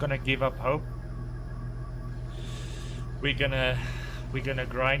we're not gonna give up hope. We're gonna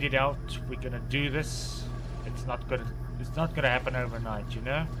grind it out. We're gonna do this. It's not gonna happen overnight, you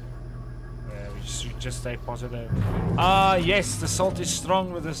know? We should just stay positive. Ah, yes, the salt is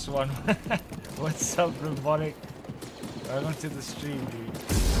strong with this one. What's up, robotic? Welcome to the stream, dude.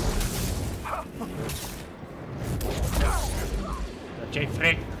 Okay,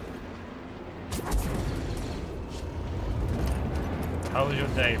 Frank. How was your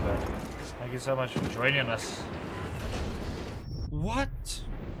day, bud? Thank you so much for joining us. What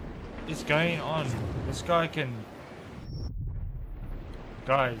is going on? This guy can...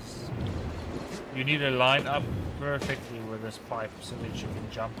 Guys, you need to line up perfectly with this pipe so that you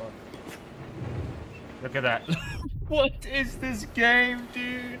can jump up. Look at that. What is this game,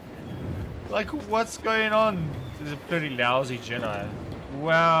 dude? Like, what's going on? This is a pretty lousy Jedi.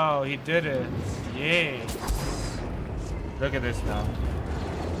 Wow, he did it. Yes. Look at this now.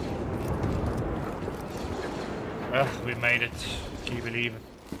 We made it. Can you believe it?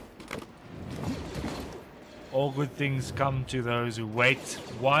 All good things come to those who wait.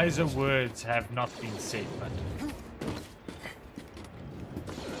 Wiser words have not been said, but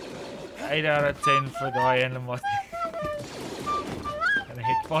 8 out of 10 for Diane Lamotte. And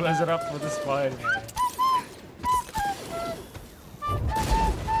he follows it up with a spider.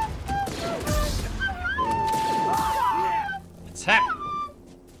 Attack!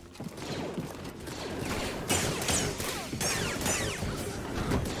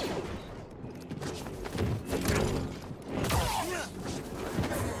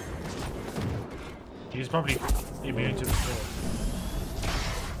 He's probably immune to the sword.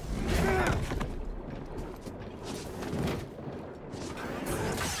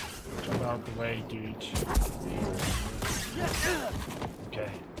 Jump out the way, dude.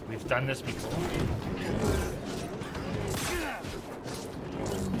 Okay, we've done this before.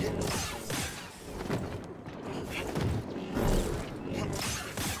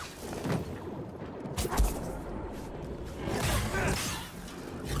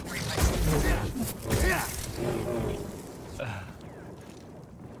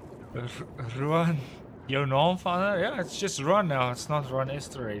 Ruan, your naam van yeah, it's just Run now. It's not Run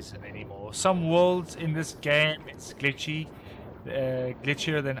Esterhazy anymore. Some worlds in this game it's glitchy,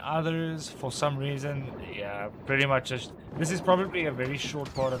 glitchier than others for some reason. Yeah, pretty much. This is probably a very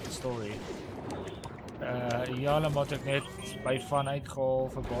short part of the story. Ja, laat ek net by van uitgehaal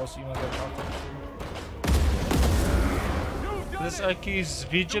vir baas iemand wat af. Dis ek is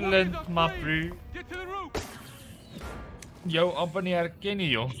vigilant, my bro. Jou amper nie herken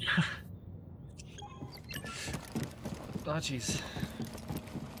nie, jong. Oh, jeez.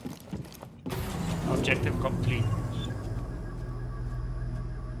 Objective complete.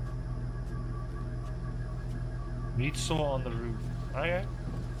 Meat saw on the roof. Okay.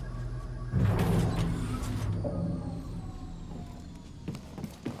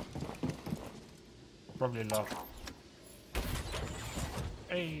 Probably locked.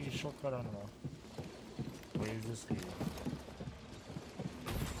 Hey, shortcut on now. Where is this thing?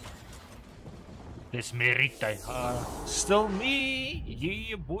 This Merita. Still me.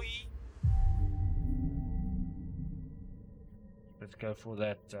 Yeah, boy. Let's go for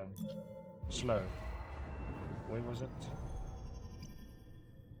that slow. Where was it?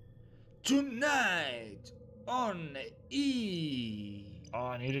 Tonight on E. Oh,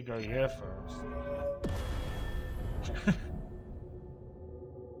 I need to go here first.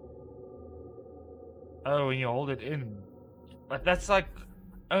 Oh, when you hold it in. But that's like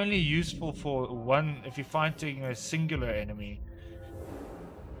only useful for one if you're fighting a singular enemy.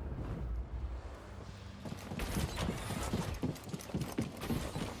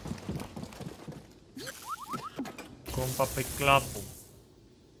 Kom papi klapo.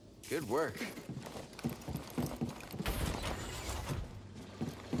 Good work.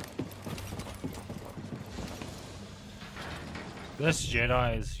 This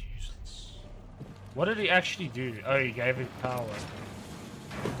Jedi is useless. What did he actually do? Oh, he gave it power.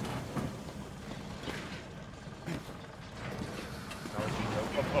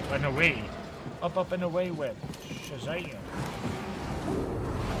 Up and away. Up and away web. Shazam.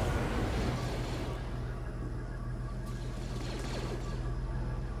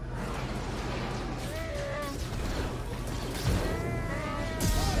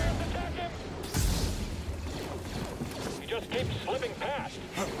 He just keeps slipping past.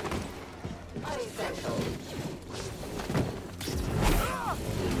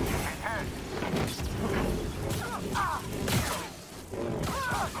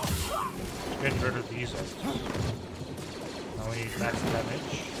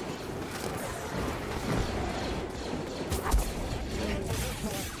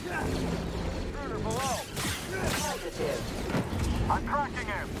 I'm tracking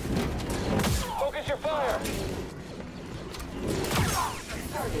him. Focus your fire.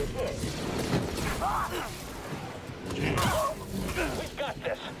 Target hit. We've got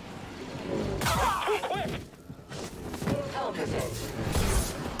this. Too quick. Incompetent.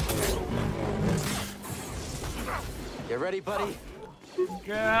 You ready, buddy?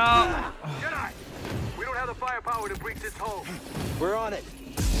 Yeah. Jedi, we don't have the firepower to breach this hole. We're on it.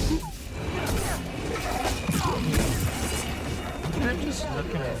 I'm just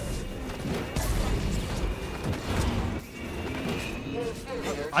looking at it.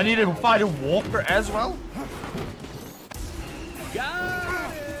 I need to fight a walker as well?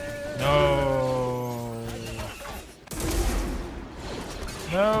 No.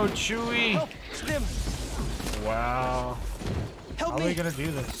 No, Chewie. Help! Stim! Wow. Help How me! are we gonna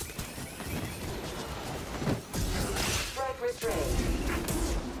do this? Strike restrained.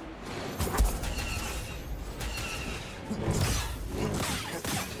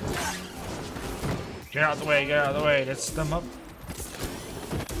 Get out of the way, get out of the way. Let's stem up.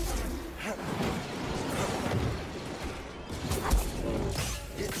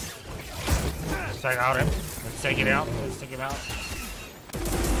 Let's take out him. Let's take it out. Let's take him out.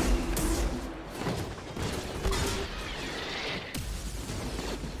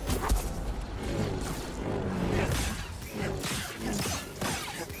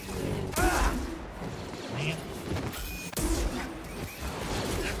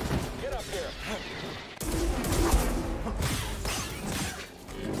 Get up here.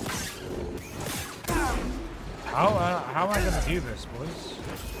 How am I gonna do this, boys?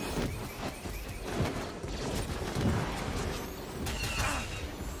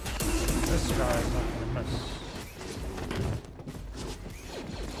 This guy is not gonna miss.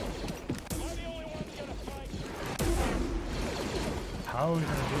 How are we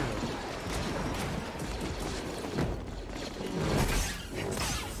gonna do this?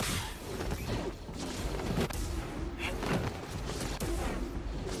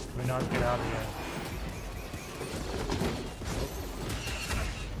 We not get out of here.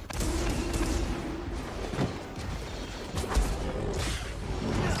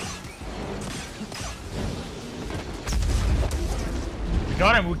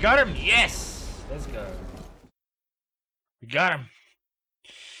 We got him, yes! Let's go. We got him.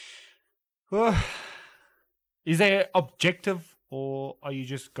 Is there objective, or are you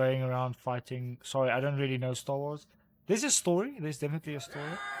just going around fighting? Sorry, I don't really know Star Wars. There's a story, there's definitely a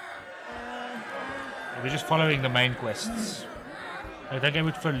story. We're just following the main quests. I think I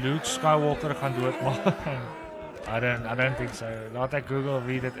would for Luke Skywalker gaan dood maak. I don't think so. Laat ek Google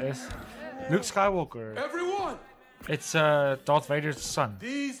wie dit is. Luke Skywalker. Everyone! It's Darth Vader's son.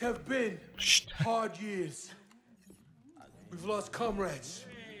 These have been hard years. We've lost comrades,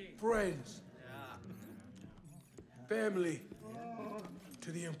 friends, family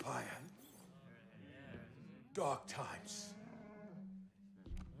to the Empire. Dark times.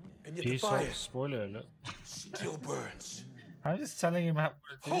 And yet the fire Spoiler alert. still burns. I'm just telling him how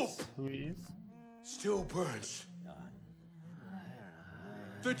Hope who he is. still burns.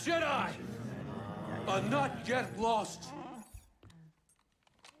 The Jedi are not yet lost.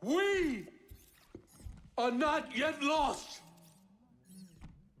 We are not yet lost.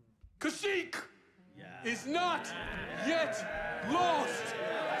 Kashyyyk is not yet lost.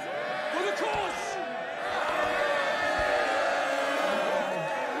 For the cause!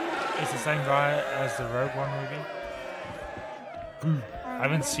 It's the same guy as the Rogue One movie. I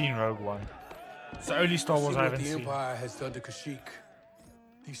haven't seen Rogue One. It's the only Star Wars I haven't the seen. Empire has done to Kashyyyk.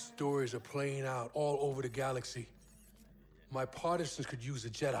 These stories are playing out all over the galaxy. My partisans could use a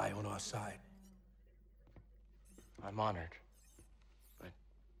Jedi on our side. I'm honored. But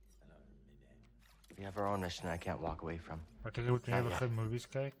we have our own mission I can't walk away from. Maar kijk goed, we hebben geen movies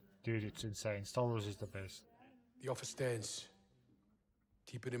kijken. Dude, it's insane. Star Wars is the best. The offer stands.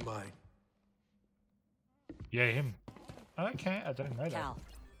 Keep it in mind. Yeah, him. Okay, I didn't know that. Cal,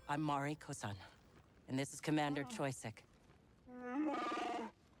 I'm Mari Kosan, and this is Commander Choisik.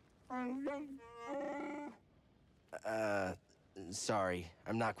 Sorry,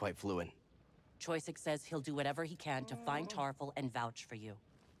 I'm not quite fluent. Choisik says he'll do whatever he can to find Tarful and vouch for you.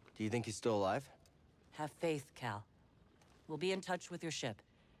 Do you think he's still alive? Have faith, Cal. We'll be in touch with your ship.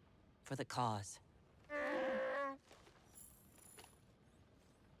 For the cause.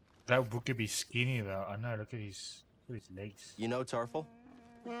 That book could be skinny though. I know, look at his legs. You know Tarful?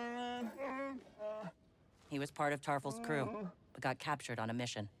 He was part of Tarful's crew, but got captured on a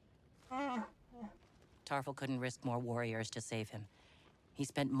mission. Tarful couldn't risk more warriors to save him. He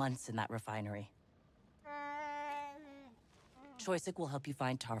spent months in that refinery. Choisik will help you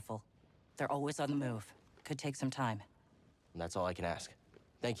find Tarful. They're always on the move. Could take some time. And that's all I can ask.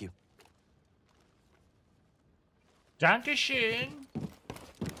 Thank you. Dankeschön.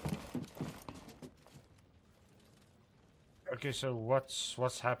 Okay, so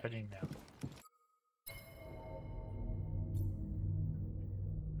what's happening now?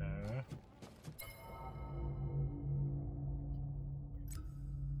 No.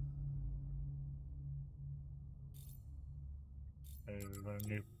 We're gonna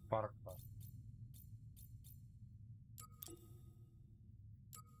need park.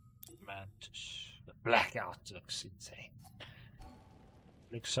 Mantis. The blackout looks insane.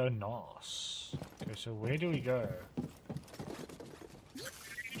 Looks so nice. Okay, so where do we go?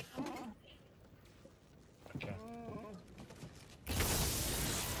 Okay.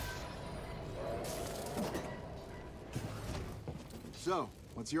 So,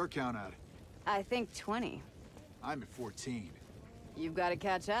 what's your count at? I think 20. I'm at 14. You've got to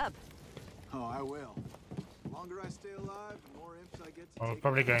catch up. Oh, I will. The longer I stay alive, the more imps I get to Oh, we're take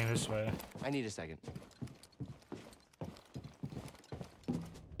probably going this way. I need a second.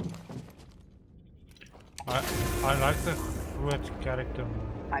 I like the Groot character more.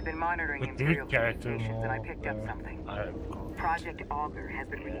 I've been monitoring The Imperial Groot character communications and I more. picked up something. I Project Augur has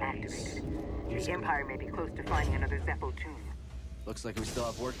been reactivated. The Empire may be close to finding another Zepho tomb. Looks like we still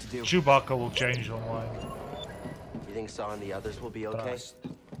have work to do. Chewbacca will change your mind. You think Saw and the others will be okay? Trust.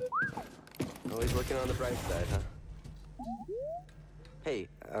 Always looking on the bright side, huh? Hey,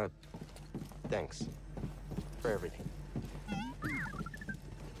 thanks. For everything.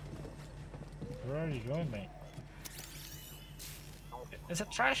 Where are you going, mate? It's a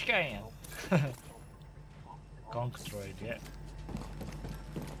trash can. Gonk droid, yeah.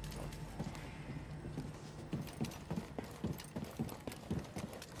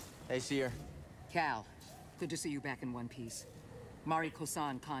 Hey, Seer. Cal, good to see you back in one piece. Mari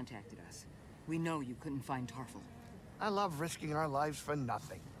Kosan contacted us. We know you couldn't find Tarful. I love risking our lives for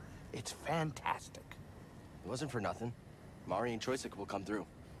nothing. It's fantastic. It wasn't for nothing. Mari and Choysic will come through.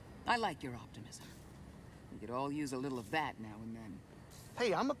 I like your optimism. We could all use a little of that now and then.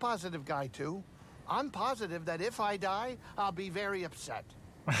 Hey, I'm a positive guy, too. I'm positive that if I die, I'll be very upset.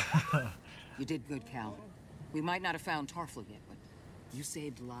 You did good, Cal. We might not have found Tarful yet, but you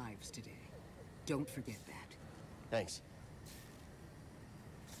saved lives today. Don't forget that. Thanks.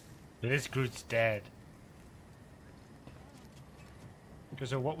 This Groot's dead. Okay,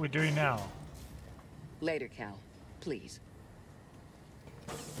 so what we're doing now? Later, Cal. Please.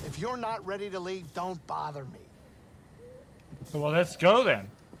 If you're not ready to leave, don't bother me. Well, let's go then.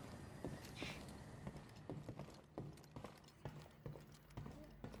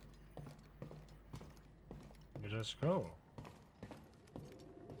 Let's go.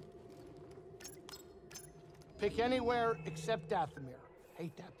 Pick anywhere except Dathomir.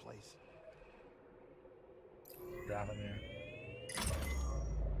 Hate that place. Dathomir.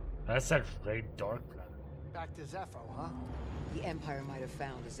 That's that very dark planet. Back to Zepho, huh? The Empire might have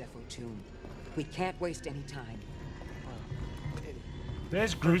found a Zepho tomb. We can't waste any time.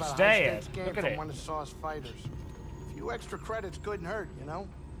 There's Groot's dad. Look at it. One of Saw's fighters. A few extra credits couldn't hurt, you know?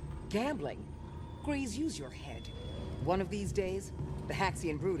 Gambling. Grease, use your head. One of these days, the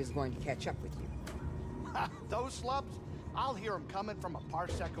Haxian brood is going to catch up with you. Those slubs? I'll hear them coming from a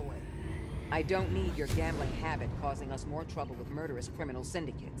parsec away. I don't need your gambling habit causing us more trouble with murderous criminal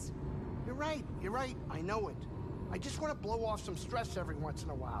syndicates. You're right, I know it. I just want to blow off some stress every once in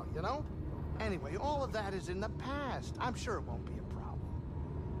a while, you know? Anyway, all of that is in the past. I'm sure it won't be a problem.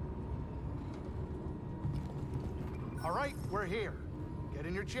 All right, we're here. Get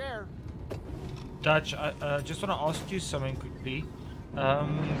in your chair. Dutch, I just want to ask you something quickly.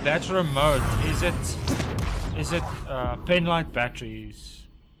 That remote, is it penlight batteries,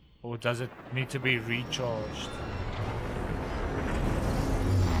 or does it need to be recharged?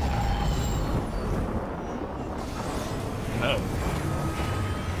 No.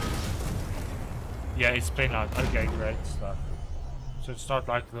 Yeah, it's penlight. Okay, great stuff. So it's not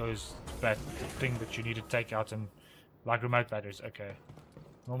like those that thing that you need to take out and like remote batteries. Okay.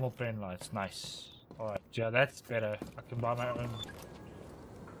 Normal pen lights, nice. Alright, yeah, that's better. I can buy my own.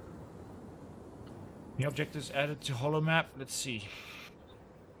 New objectives added to holomap. Let's see.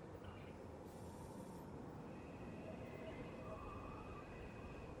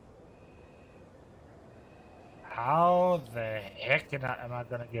 How the heck am I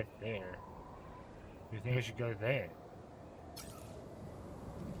gonna get there? You think I should go there?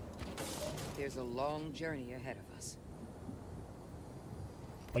 There's a long journey ahead of us.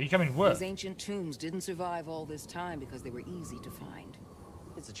 Are you coming with? These ancient tombs didn't survive all this time because they were easy to find.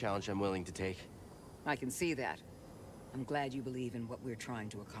 It's a challenge I'm willing to take. I can see that. I'm glad you believe in what we're trying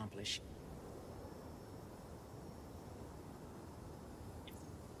to accomplish.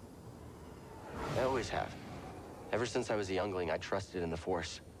 always have. Ever since I was a youngling, I trusted in the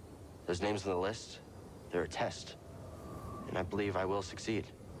Force. Those names on the list, they're a test. And I believe I will succeed.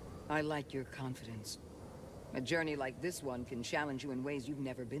 I like your confidence. A journey like this one can challenge you in ways you've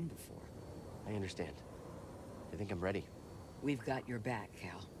never been before. I understand. I think I'm ready. We've got your back,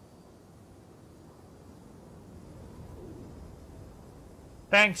 Cal.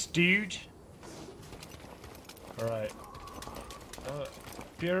 Thanks, dude. Alright.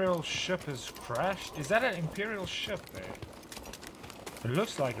 Imperial ship has crashed. Is that an Imperial ship there? It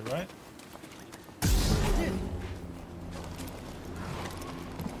looks like it, right?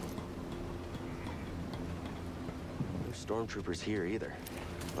 No stormtroopers here either.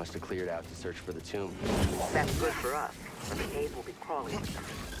 Must have cleared out to search for the tomb. That's good for us, but the Abe will be crawling with them.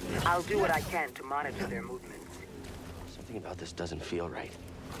 I'll do what I can to monitor their movements. Something about this doesn't feel right.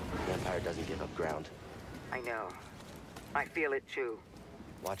 The Empire doesn't give up ground. I know. I feel it too.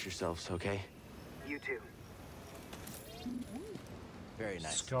 Watch yourselves, okay? You too. Very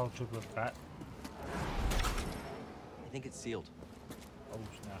nice. Skull trooper bat. I think it's sealed. Oh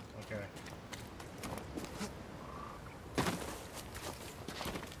snap, okay.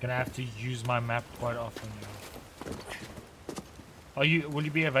 Gonna have to use my map quite often now. Will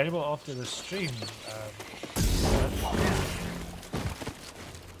you be available after the stream?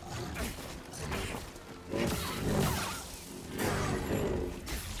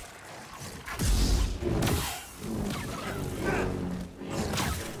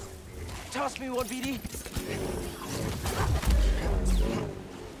 Toss me one, BD.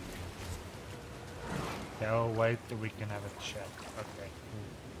 They'll wait till we can have a chat. Okay.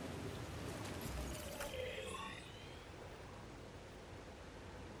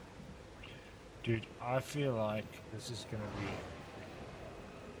 Dude, I feel like this is gonna be...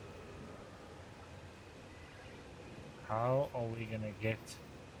 How are we gonna get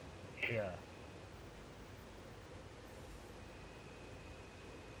here?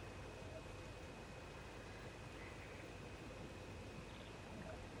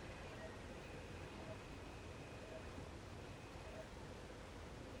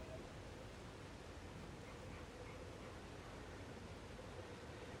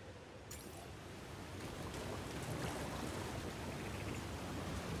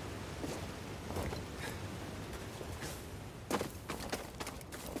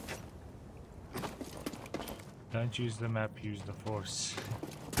 Don't use the map, use the Force.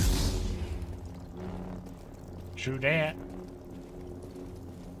 True that.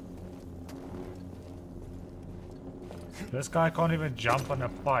 This guy can't even jump on a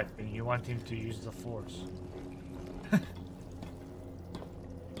pipe and you want him to use the Force.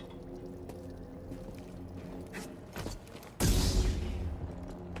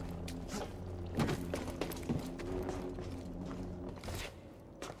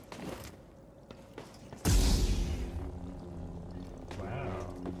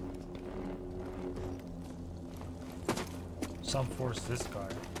 Some Force this guy.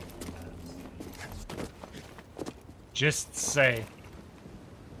 Just say.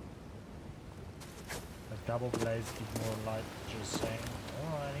 The double blades give more light, just saying.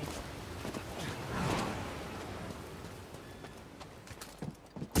 Alrighty.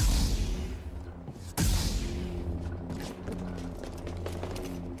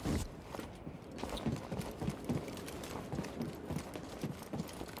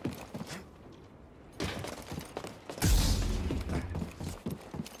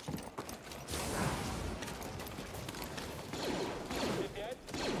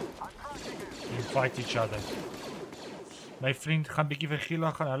 Fight each other. My vriend gaan bietjie vir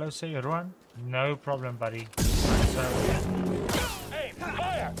Gila gaan hallo sê, Roan. No problem, buddy. So, hey,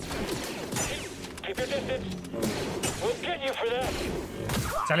 fire! Keep your distance. We'll get you for that.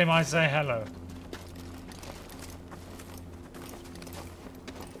 Tell him I say hello.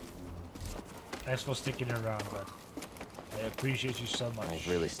 Thanks for sticking around, but I appreciate you so much. I've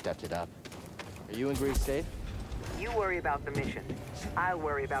really stepped it up. Are you and Grease safe? You worry about the mission. I'll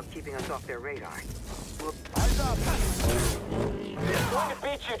worry about keeping us off their radar. Eyes up! I'm going to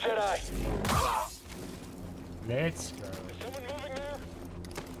beat you, Jedi! Let's go. Is someone moving there?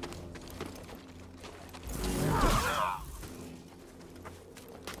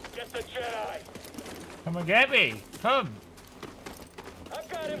 Get the Jedi! Come on, Gabby! Come! I've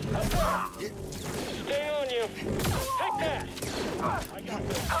got him! I've got him! Stay on you! Take that! I got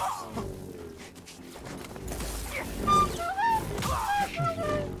this!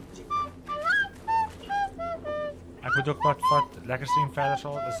 Ek moet ook wat vat. Lekker stream verder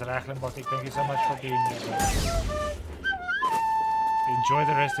sal. Dis reg, Limbotic. Thank you so much for being here. Enjoy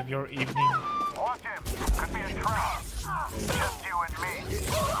the rest of your evening. Watch him. Could be a trap. Just you and me.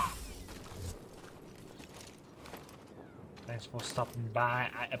 Thanks for stopping by.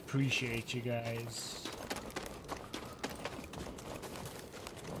 I appreciate you guys.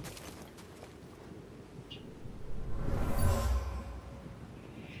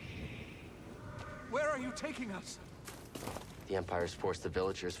 Where are you taking us? The Empire's forced the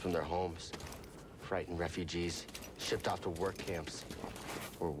villagers from their homes. Frightened refugees, shipped off to work camps.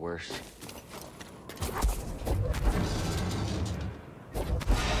 Or worse.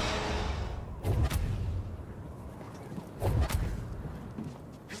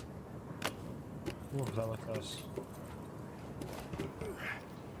 What was that with us?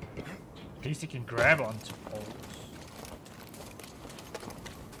 At least he can grab onto poles.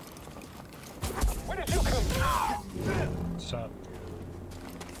 Where did you come from? What's up?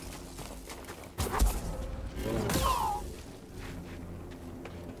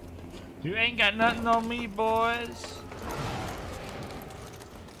 You ain't got nothing on me, boys.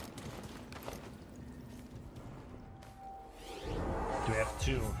 Do we have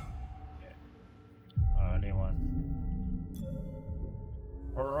two? Yeah. Only one.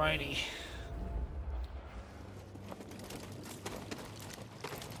 Alrighty.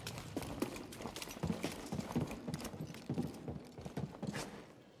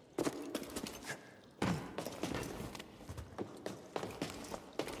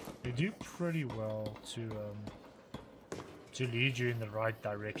 They do pretty well to lead you in the right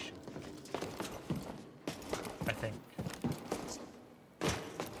direction. I think.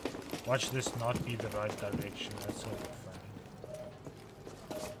 Watch this not be the right direction. That's sort of funny.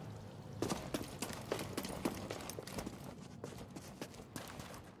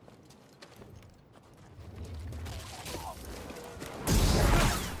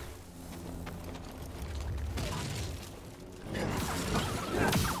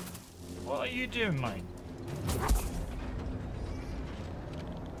 What are you doing, mate?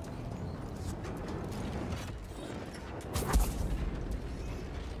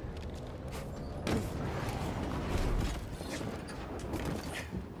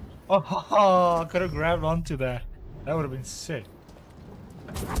 Oh, I could have grabbed onto that. That would have been sick.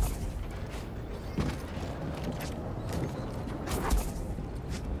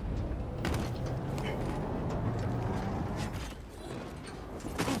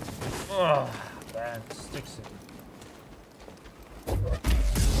 Oh, man, sticks it.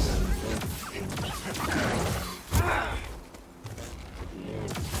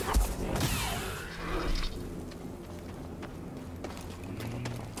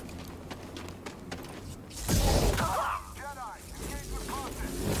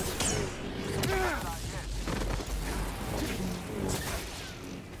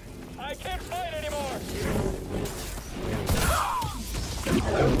 I can't fight anymore.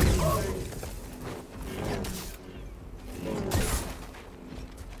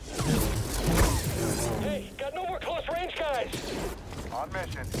 Hey, got no more close range guys. On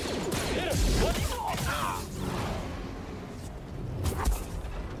mission. Hit him.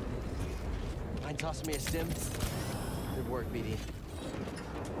 Mind tossing me a stim? Good work, BD.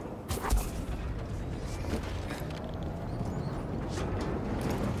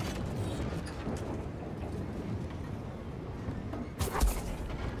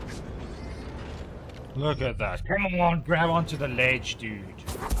 Look at that. Come on, grab onto the ledge, dude.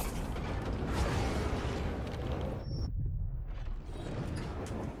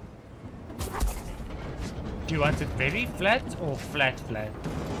 Do you want it very flat or flat?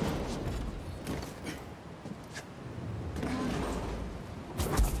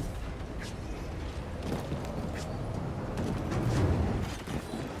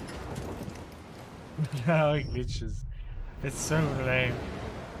 No, it glitches. It's so lame.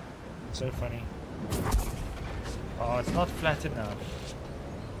 So funny. Oh, it's not flat enough.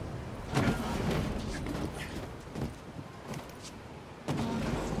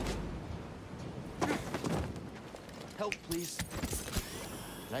 Help, please.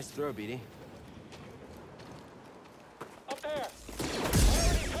 Nice throw, BD. Up there.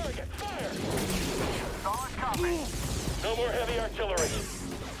 Priority target. Fire. Solid copy. No more heavy artillery.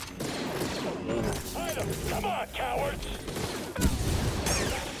 Fight them. Come on, cowards.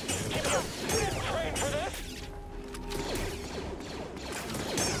 You didn't train for this.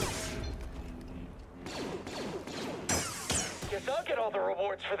 Guess I'll get all the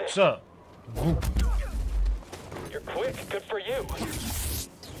rewards for this. So, You're quick. Good for you.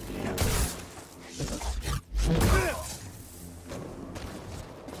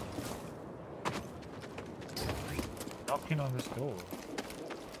 knocking on this door.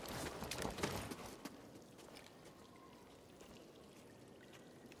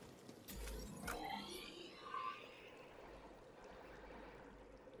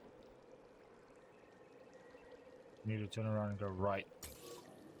 need to turn around and go right.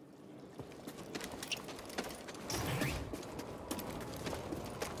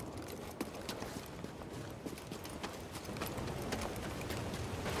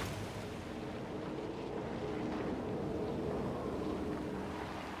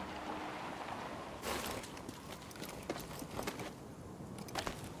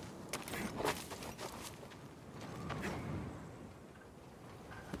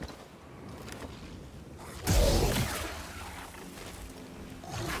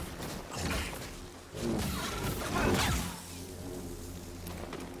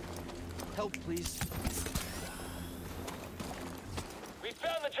 Help, please. We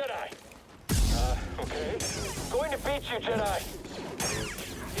found the Jedi. Okay. Going to beat you, Jedi.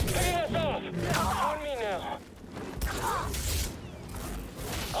 He's picking us off. You and me now.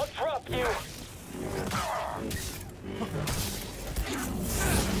 I'll drop you.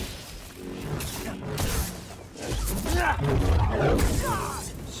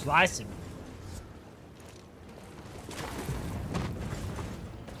 Slice him.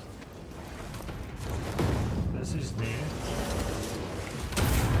 This is new.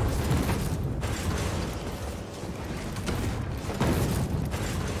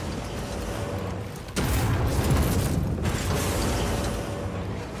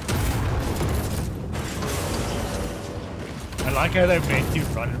 I like how they make you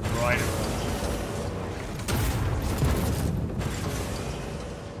run right around.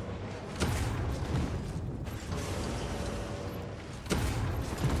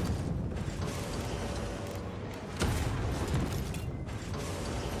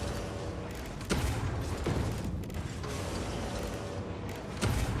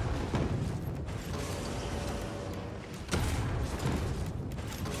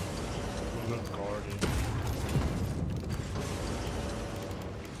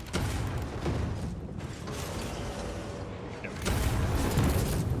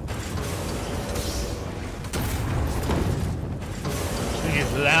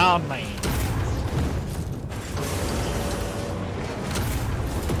 Loud, man.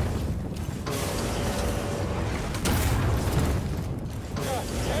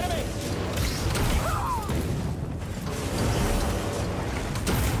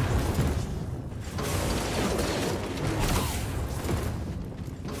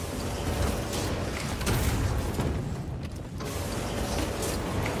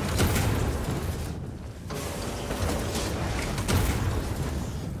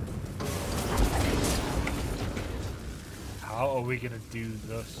 How are we gonna do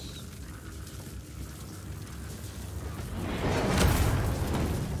this?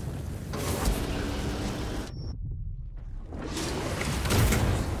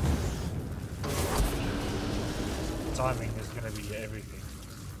 Timing is gonna be everything.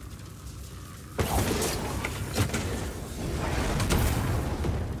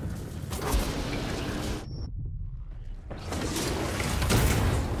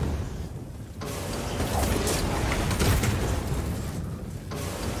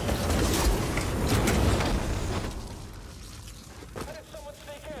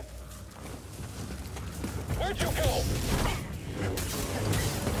 Where'd you go?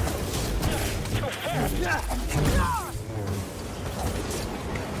 Too fast.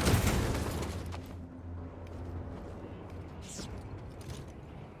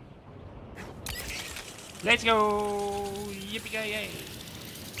 Let's go! Yippee-ki-yay!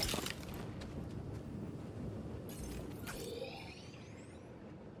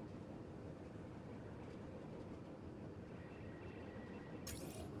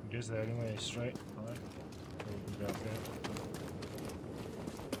 Guess that anyway, straight. Alright. We'll go there.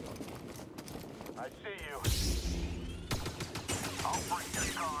 I see you. I'll break your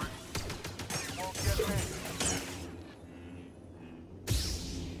guard. You won't get me.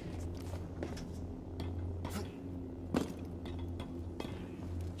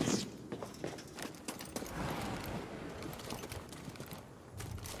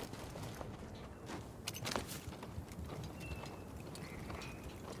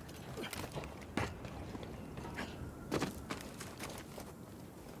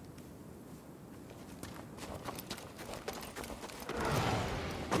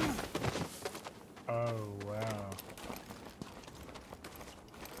 Oh wow.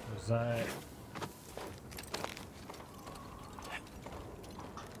 Was that it?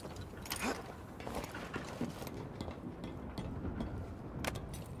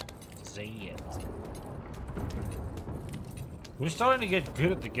 We're starting to get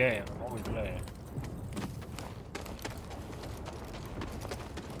good at the game. I'm always playing.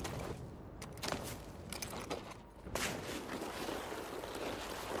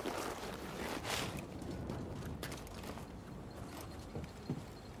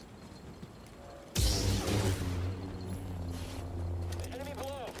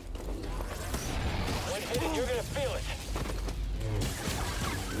 hit it, you're gonna feel it.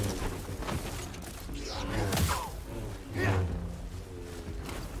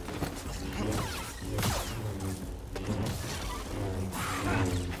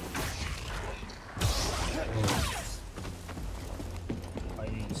 I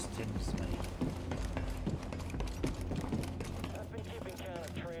need stims, mate. I've been keeping count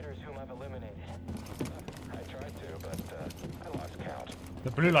of traitors whom I've eliminated. I tried to, but I lost count.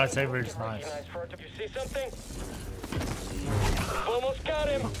 The blue lightsaber is nice. You see something? Almost got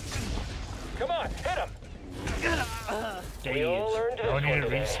him. Come on, hit him. We all learned this I one need a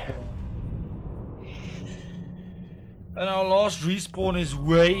today. respawn. And our last respawn is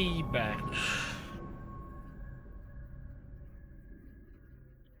way back.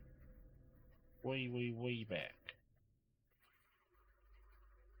 Way back.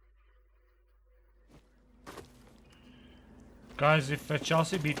 Guys, if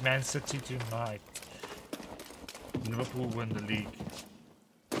Chelsea beat Man City tonight, Liverpool win the league.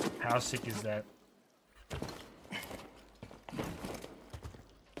 How sick is that?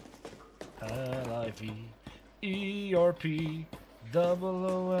 L-I-V-E-R-P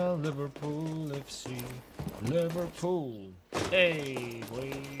double-O-L Liverpool FC Liverpool. Hey,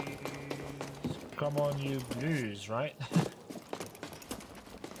 boys. Come on, you Blues, right?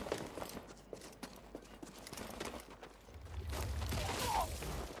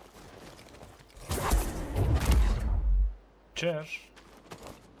 Cheers.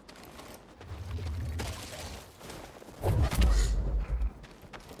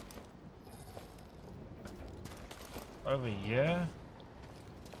 Over here.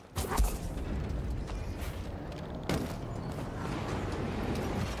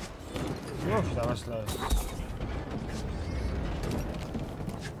 Woof, that was close.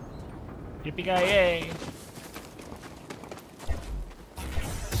 Yippee-ki-yay!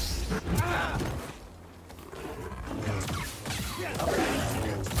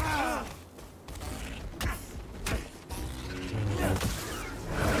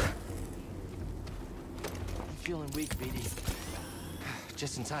 I'm feeling weak, BD.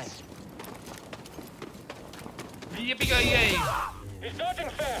 Just in time. Yippee-ki-yay! He's dodging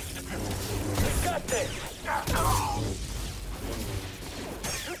fast. We got this.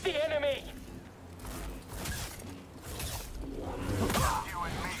 Shoot the enemy.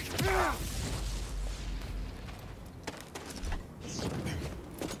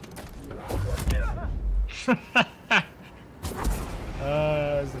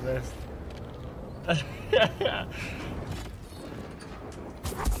 That's the best.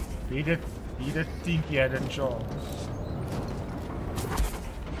 He did think he had a chance.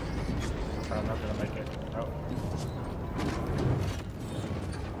 I'm not gonna make it. No.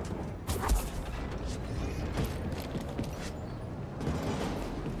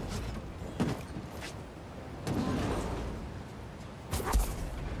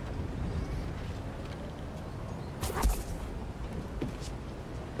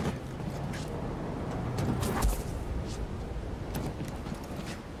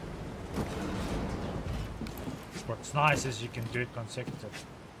 What's nice is you can do it consecutive.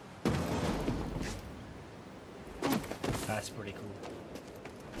 That's pretty cool.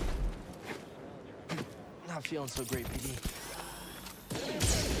 Not feeling so great, BD.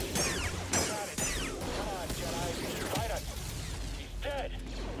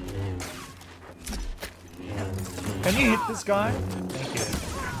 Can you hit this guy? Thank you.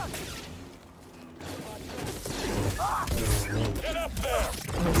 Get up there.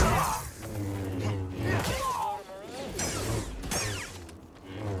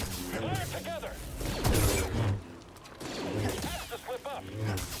 Fire together. Has to slip up.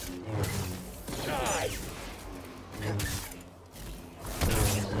 Die.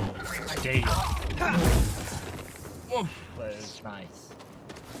 Damn. Oof, that is nice.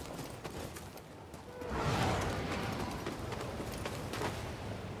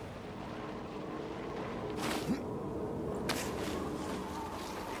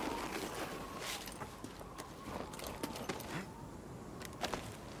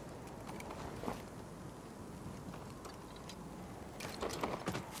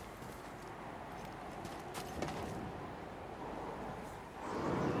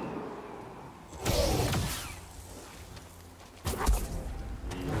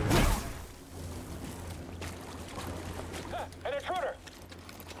 An intruder.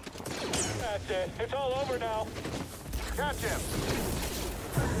 That's it. It's all over now. Catch him.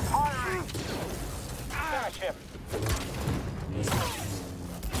 Firing. Catch him.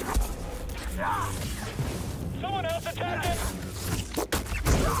 Someone else attack him.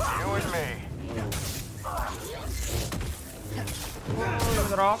 You and me. Oh,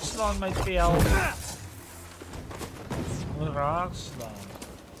 the rocks on my tail. Raakslaan.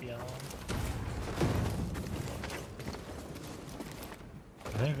 Ja. I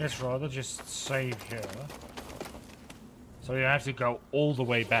think let's rather just save here. So you have to go all the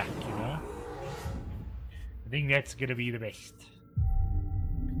way back, you know? I think that's gonna be the best.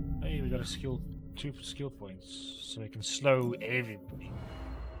 Hey, we got a skill, 2 skill points, so we can slow everybody.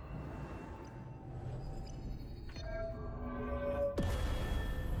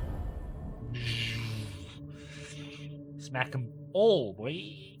 Smack them all,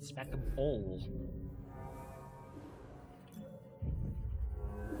 boy. Smack them all.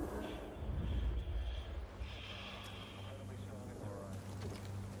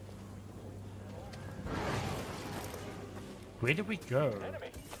 Where did we go?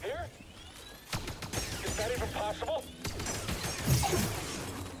 Enemy here? Is that even possible?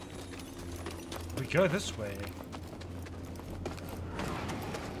 We go this way.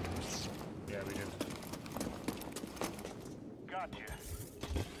 Yeah, we did. Gotcha.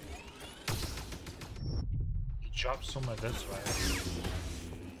 Drop somewhere this way.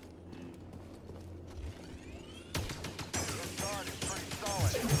 Your start is pretty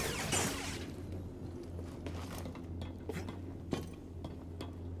solid.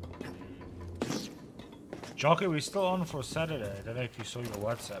 Jockey, we're still on for Saturday. I don't know if you saw your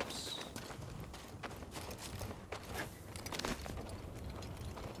WhatsApps.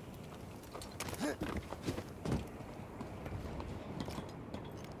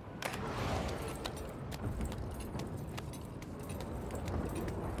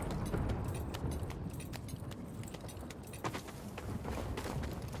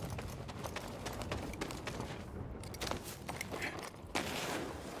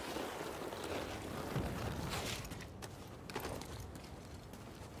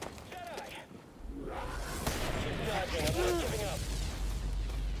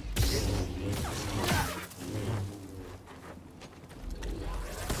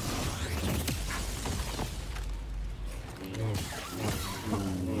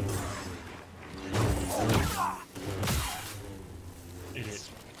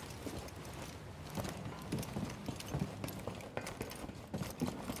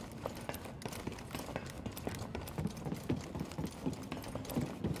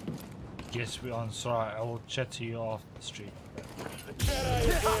 Yes, we're on. Sorry, I will chat to you off the street. The Jedi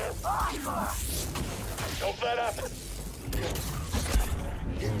is here. Don't let up.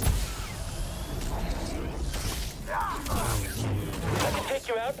 I can take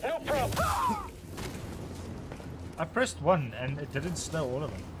you out, no problem. I pressed 1 and it didn't snow all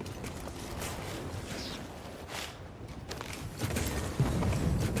of them.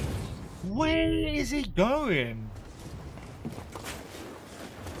 Where is he going?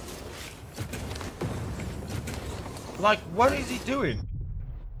 Like, what is he doing?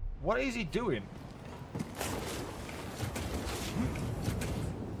 What is he doing?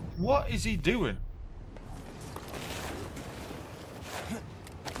 What is he doing?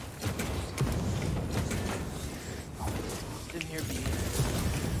 Didn't hear me.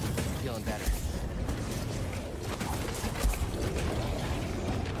 Feeling better.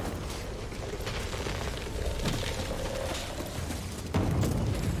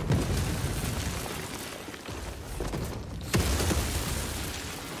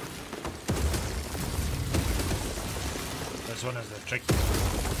 This one is the trick.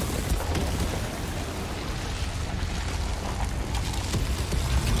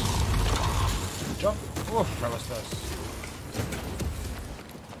 Jump! Oh, that was close.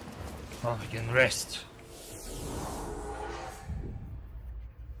 Oh, we can rest.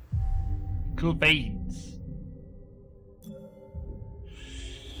 Cool beans.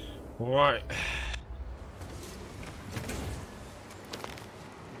 Alright.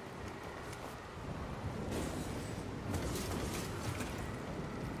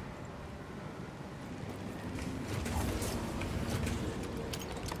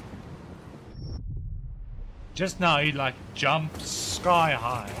 Just now he like jumped sky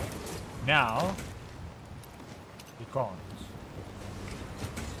high. Now he can't.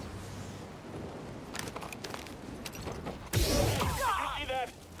 Did you see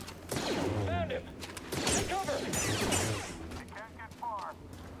that? Found him. Take cover. They can't get far.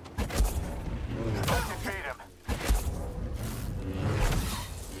 I can beat him.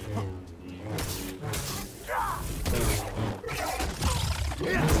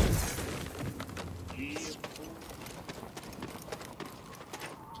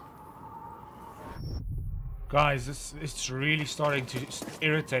 Guys, it's really starting to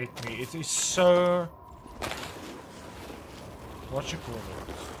irritate me. It is so... what you call it?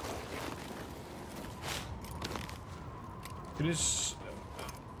 It is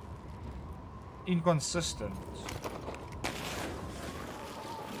inconsistent.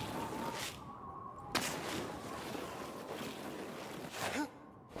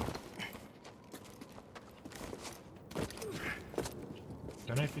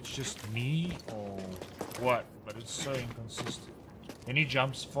 it's just me or what, but it's so inconsistent. Then he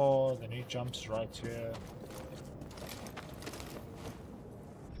jumps forward, then he jumps right here.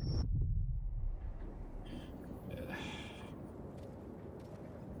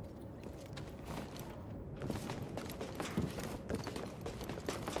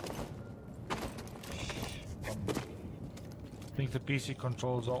 I think the PC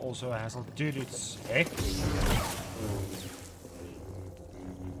controls are also a hassle. Dude, it's hectic.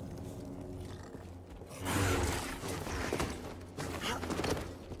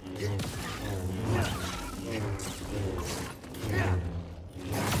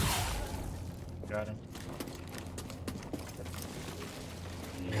 Got him.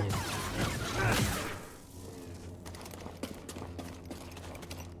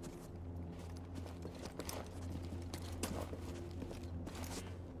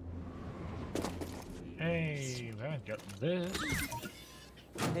 Hey, we haven't gotten this.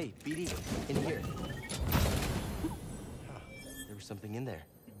 Hey, BD, in here. There was something in there.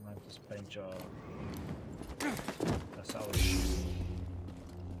 Like this paint job. That's our shit.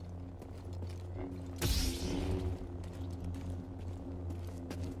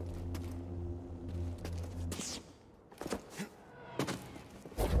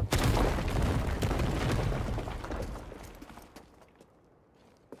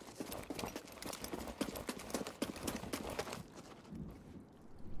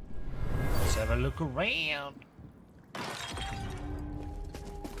 Let's have a look around.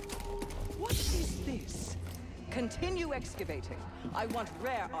 What is this? Continue excavating. I want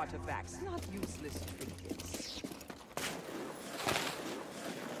rare artifacts, not useless trinkets.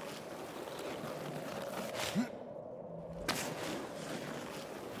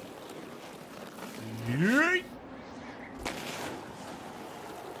 Yeet.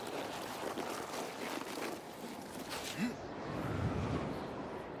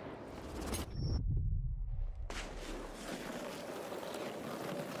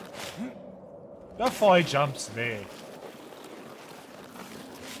 The 5 jumps there.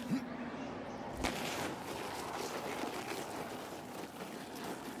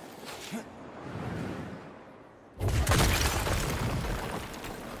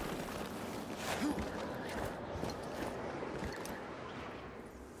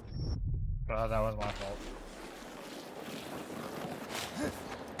 Oh, that was my fault.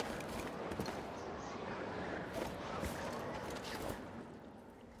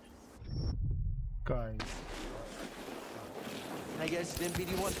 Guys. Hi guys, it's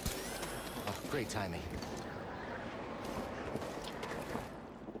MPD1. Oh, great timing.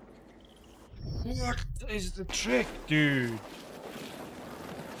 What is the trick, dude?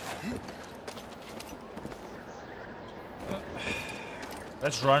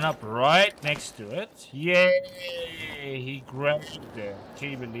 Let's run up right next to it. Yay! He grabbed it.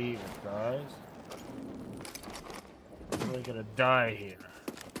 Can you believe it, guys? We're gonna die here.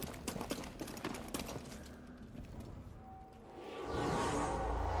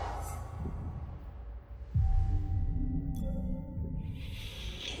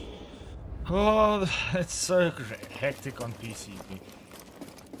 Oh, it's so hectic on PC.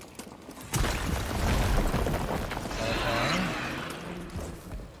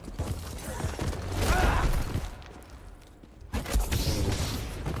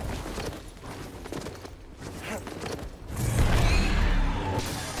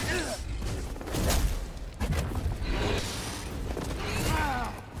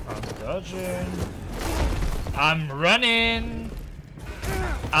 I'm dodging. I'm running.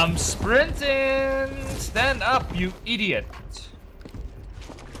 I'm sprinting! Stand up, you idiot!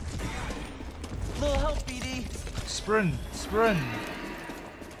 Little help, BD! Sprint! Sprint!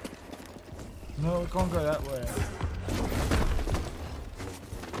 No, we can't go that way.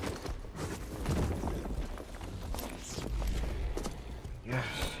 Yes,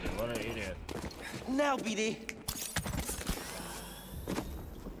 what an idiot. Now, BD!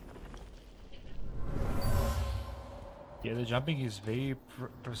 Yeah, the jumping is very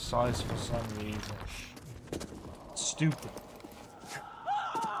precise for some reason. Stupid.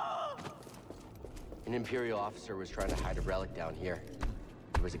 An Imperial officer was trying to hide a relic down here.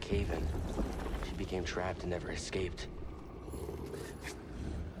 There was a cave-in. She became trapped and never escaped.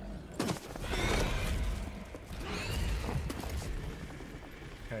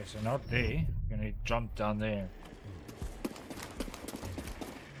 Okay, so not there. We're gonna jump down there.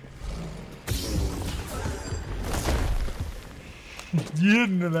 Yeah,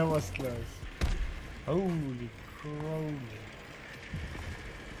 no, that was close. Holy crow.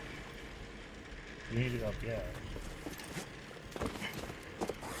 We need it up, yeah.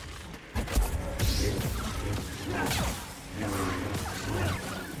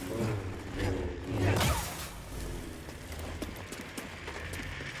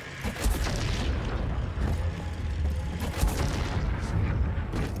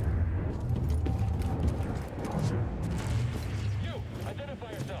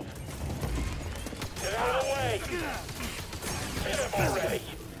 Hit him already.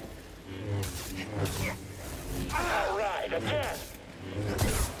 All right, again.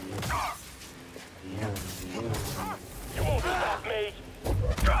 You won't stop me.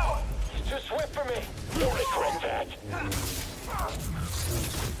 He's too swift for me. You'll regret that.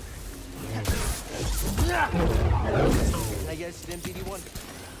 I guess you didn't beat one.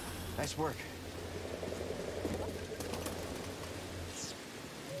 Nice work.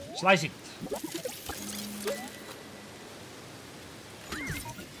 Slice it.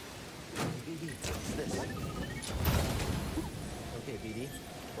 BD, what's this? Okay, BD,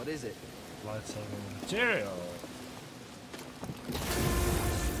 what is it? Lightsaber material.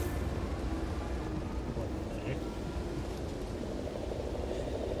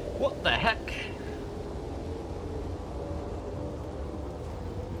 What the heck?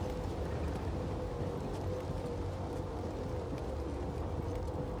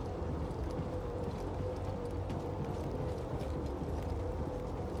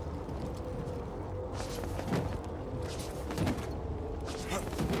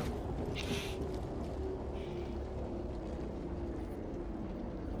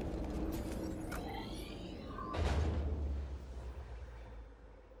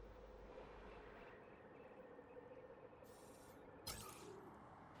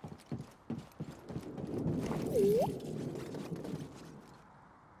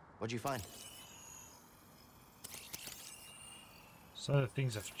 What'd you find? So the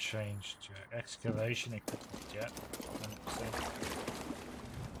things have changed. Excavation equipment, yeah. 100%.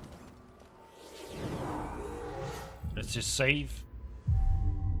 Let's just save.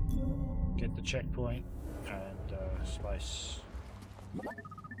 Get the checkpoint and slice.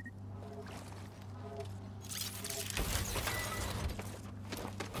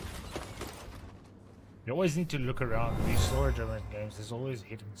 You always need to look around these storage element games. There's always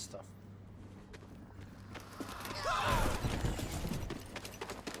hidden stuff.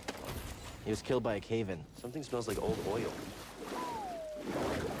 He was killed by a cave-in. Something smells like old oil.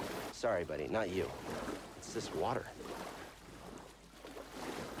 Sorry, buddy, not you. It's this water.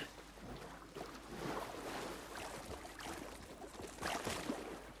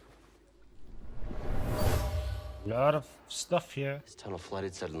 A lot of stuff here. This tunnel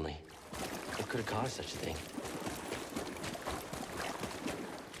flooded suddenly. What could have caused such a thing?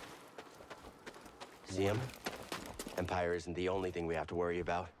 Museum? Empire isn't the only thing we have to worry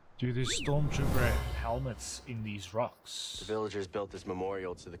about. Do these stormtrooper helmets in these rocks? The villagers built this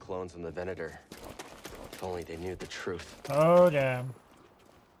memorial to the clones on the Venator. If only they knew the truth. Oh damn.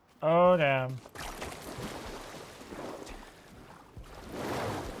 Oh damn.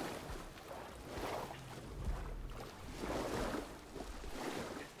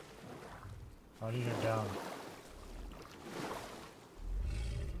 How do you get down?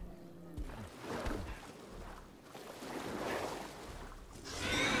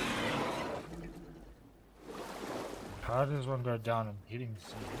 How does one go down? I'm hitting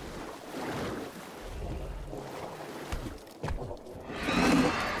C.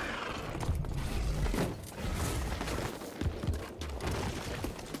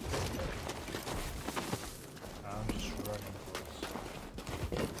 I'm just running for this.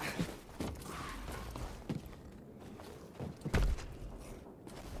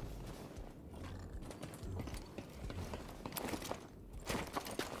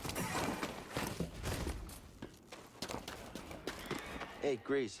 Hey,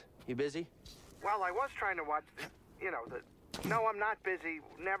 Grease, you busy? Well, I was trying to watch the, No, I'm not busy.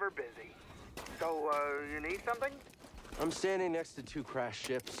 Never busy. So, you need something? I'm standing next to two crashed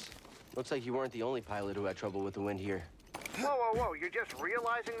ships. Looks like you weren't the only pilot who had trouble with the wind here. Whoa, whoa, whoa. You're just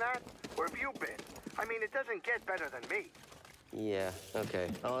realizing that? Where have you been? I mean, it doesn't get better than me. Yeah, okay.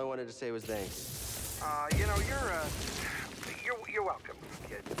 All I wanted to say was thanks. You're welcome,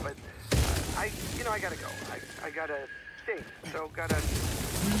 kid. But, I gotta go. I gotta sing. So, gotta...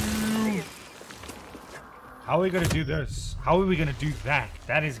 How are we gonna do this? How are we gonna do that?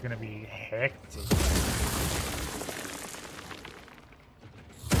 That is gonna be hectic.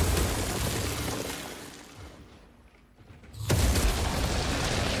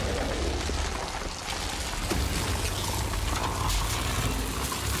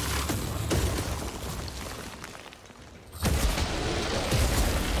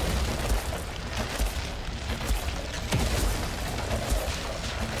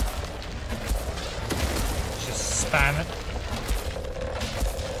 Spam it.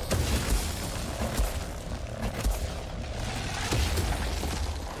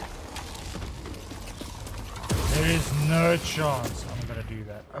 There is no chance I'm gonna do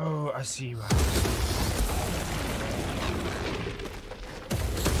that. Oh, I see.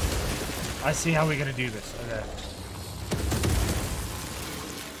 I see how we're gonna do this. Okay.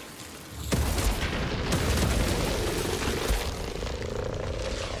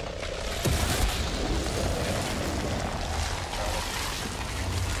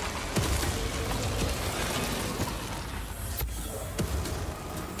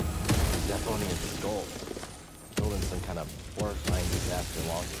 Definitely a skull. Killed in some kind of horrifying disaster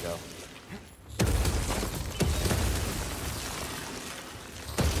long ago.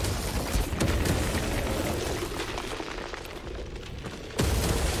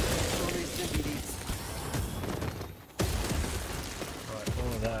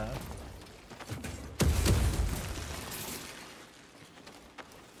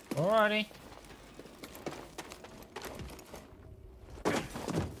 Alrighty.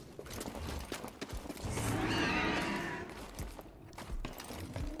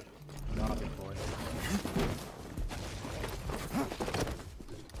 Naughty boy.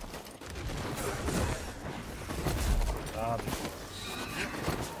 Naughty boys.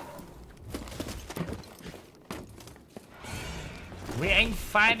 We ain't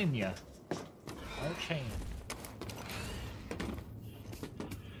fighting ya. Okay.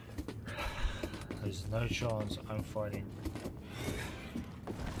 There's no chance I'm fighting.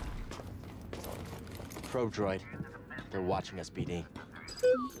 Probe droid. They're watching us, BD.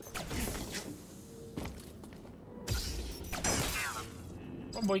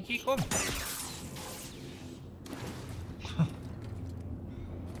 Kom boykie, kom.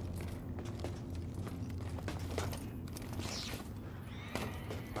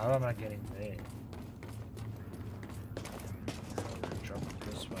 How am I getting there? Drop it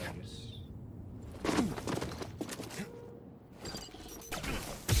this way, I guess.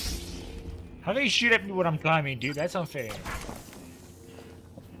 How do you shoot at me when I'm climbing, dude? That's unfair.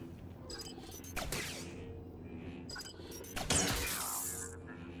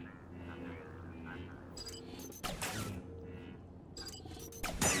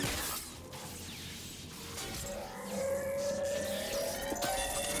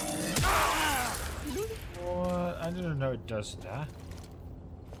 What? I didn't know it does that.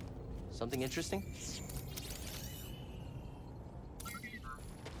 Something interesting?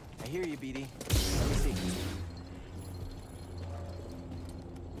 I hear you, BD. Let me see.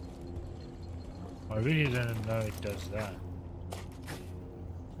 I really didn't know it does that.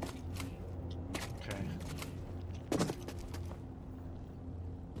 Okay.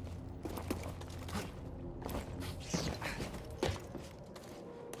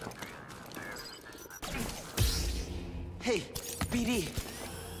 Hey, BD.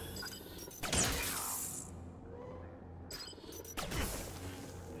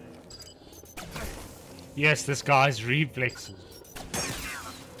 Yes, this guy's reflexes.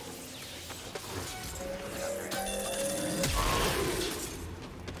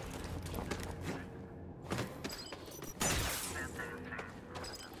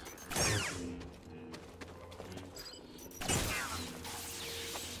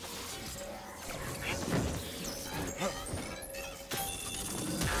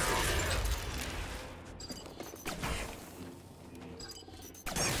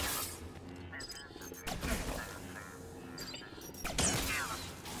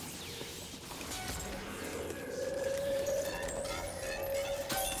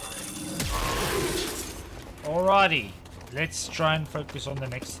 Alrighty, let's try and focus on the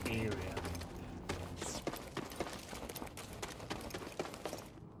next area.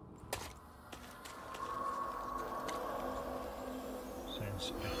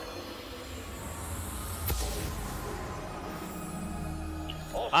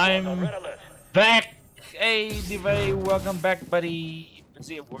 I'm back. Hey, Divay, welcome back, buddy. Is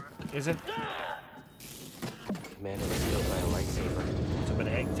it work? Is it? Man, it was killed by a lightsaber. It's a bit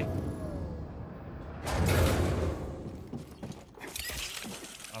hectic.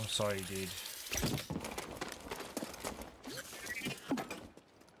 I'm sorry, dude.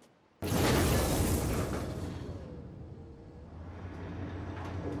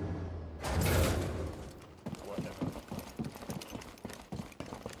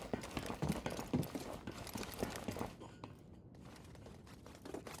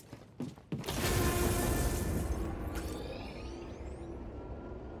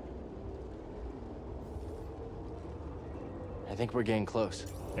 I think we're getting close.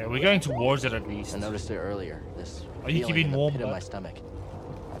 Yeah, we're going towards it at least. I noticed it earlier. This Are you feeling keeping in the warm, pit of bud? my stomach.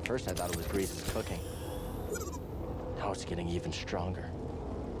 At first I thought it was Grease's cooking. Now it's getting even stronger.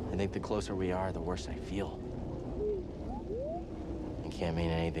 I think the closer we are, the worse I feel. It can't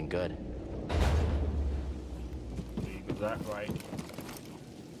mean anything good. You got that right.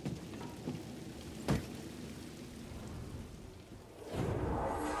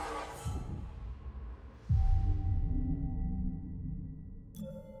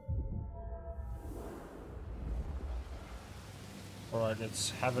 Alright, let's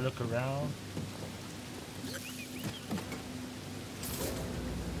have a look around.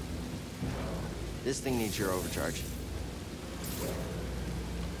 This thing needs your overcharge.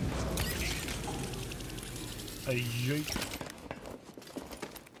 Yeet.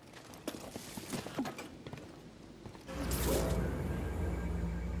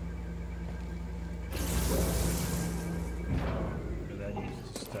 That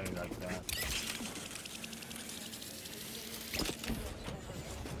needs to stay like that.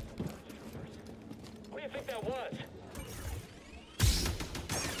 What do you think that was?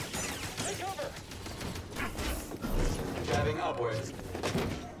 Take cover! Jabbing upwards.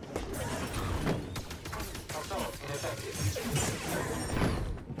 Assault ineffective.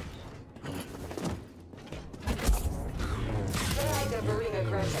 Tag of marine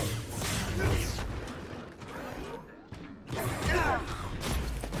aggression.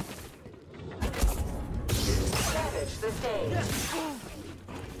 Damage sustained.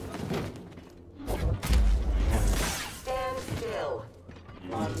 Stand still.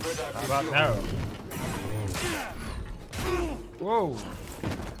 How about now? Whoa!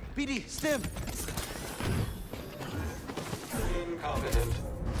 BD, stim! Incompetent.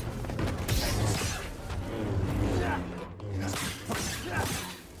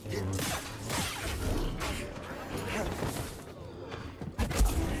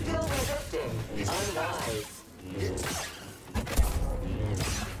 Still resisting. Unwise.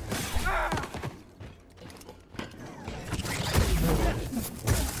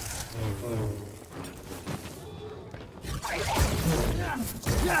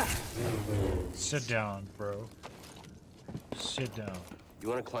 Sit down, bro. Sit down. You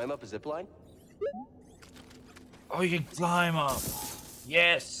want to climb up a zip line? Oh, you can climb up.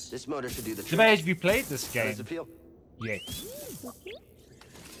 Yes. This motor should do the trick. Debate, have you played this How game? does it feel? Yet.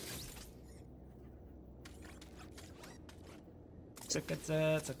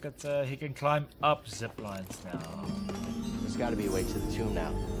 He can climb up zip lines now. There's got to be a way to the tomb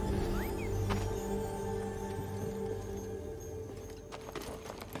now.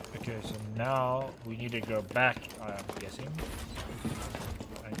 Okay, so now we need to go back, I'm guessing,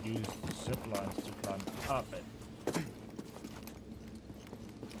 and use the zip lines to climb up it.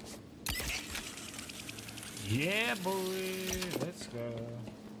 Yeah, boy, let's go.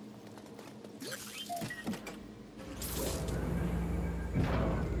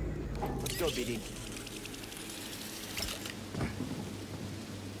 Let's go, BD.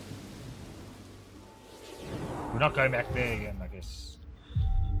 We're not going back there again, I guess.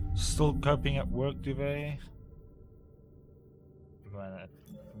 Still coping at work, Duvet? Man, that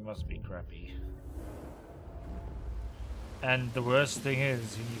must be crappy. And the worst thing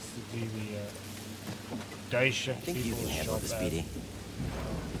is, he needs to do the day shift. I think you can handle this, BD.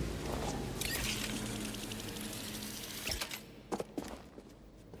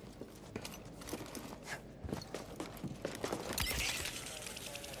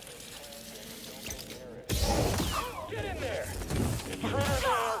 Get in there! Intruder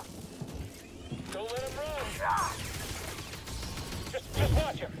now! Don't let him run! Just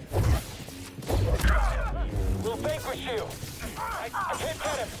watch him! We'll vanquish you! I can't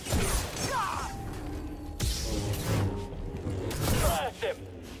get him! Blast him!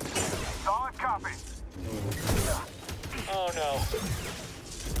 Solid copy. Oh no.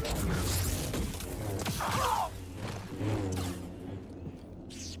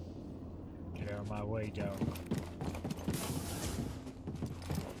 Get out of my way, Joe.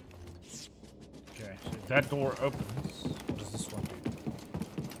 Okay, so if that door opens, what does this one do?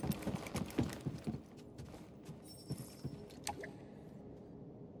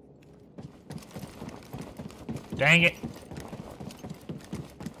 Dang it!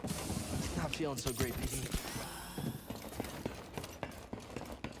 Not feeling so great, BD.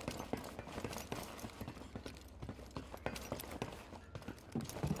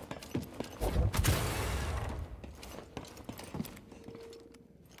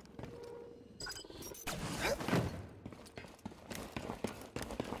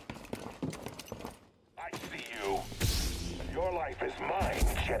 I see you. Your life is mine,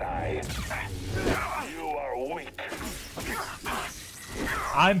 Jedi. You are weak.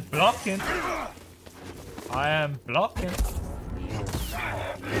 I'm blocking. I am blocking.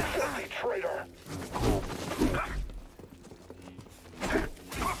 Filthy traitor.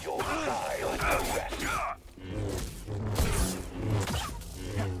 You'll die like the rest.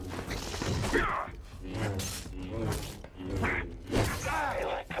 Die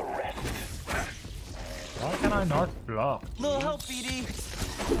like the rest. Why can I not block? Little help, BD.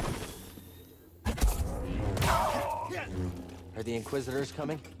 Are the Inquisitors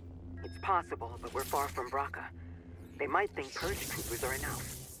coming? It's possible, but we're far from Braca. They might think purge troopers are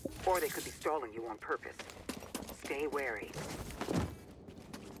enough. Or they could be stalling you on purpose. Stay wary.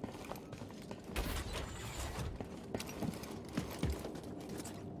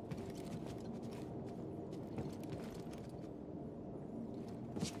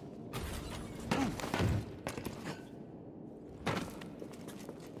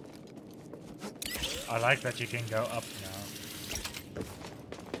 I like that you can go up now.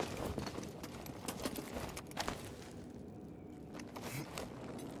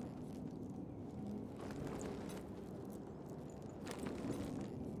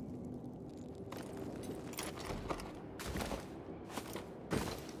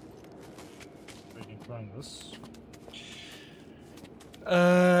 We can find this.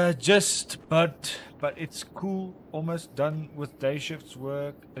 But it's cool, almost done with day shift's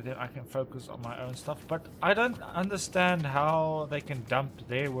work, and then I can focus on my own stuff. But I don't understand how they can dump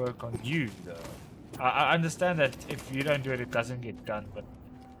their work on you, though. I understand that if you don't do it, it doesn't get done, but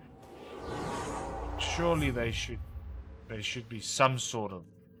surely there should be some sort of,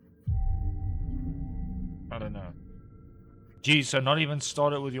 I don't know. Gee, so not even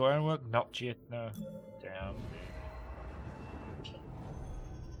started with your own work? Not yet, no. Damn.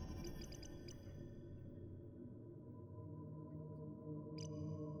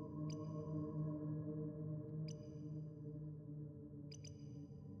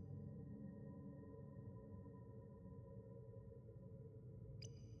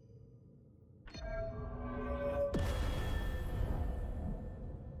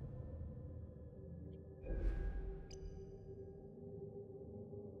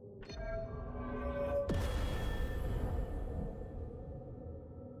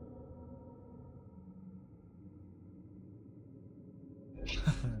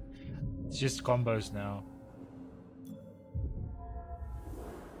 It's just combos now.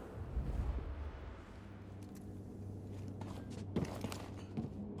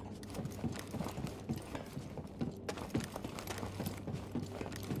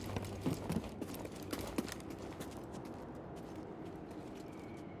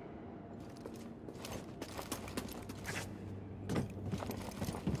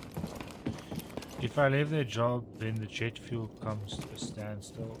 If I leave their job, then the jet fuel comes to a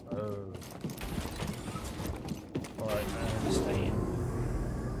standstill. Oh. Alright, I understand.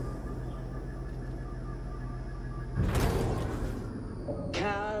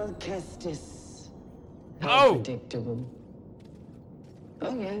 Cal Kestis. Oh! How predictable.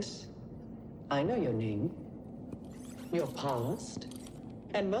 Oh yes, I know your name, your past,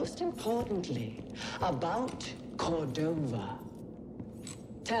 and most importantly, about Cordova.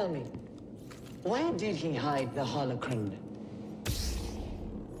 Tell me, where did he hide the holocron?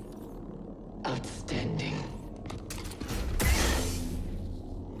 Outstanding.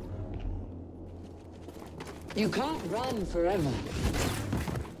 You can't run forever.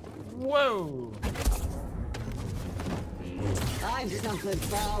 Whoa! I've suffered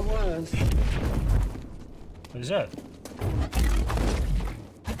far worse. What is that?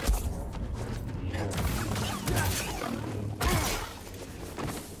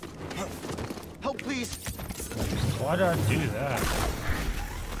 Help, please! Why did I do that?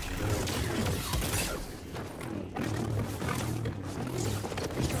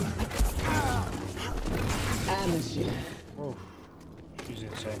 Amateur. Oh, she's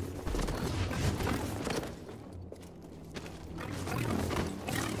insane.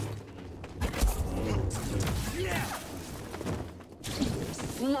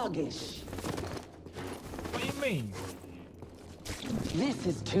 Sluggish. What do you mean? This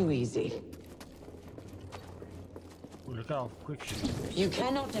is too easy. Oh, look how quick she is. You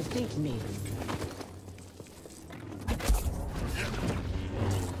cannot defeat me.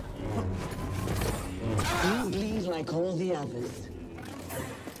 You bleed like all the others.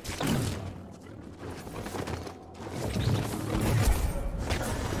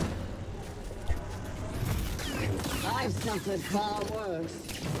 I've suffered far worse.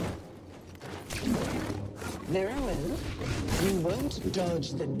 Very well. You won't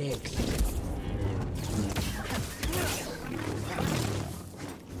dodge the next.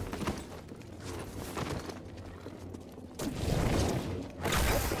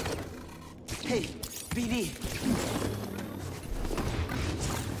 Hey, BD.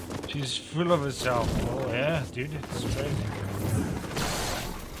 She's full of herself. Oh yeah, dude, it's crazy.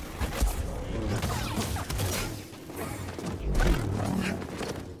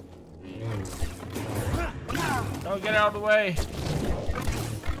 Oh, get out of the way!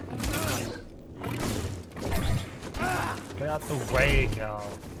 Get out the way, Cal.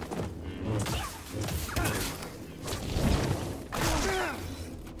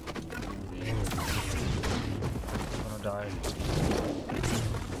 die.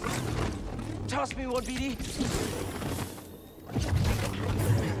 Toss me one, BD.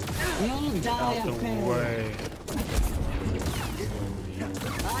 You'll die Out of the pain. way.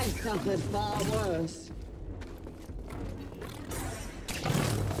 I suffered far worse.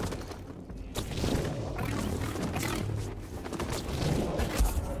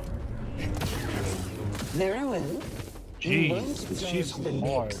 Very well. Jeez, she's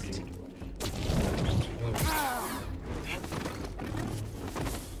hard, dude.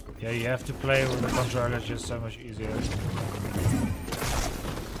 Yeah, you have to play with the controller, it's just so much easier.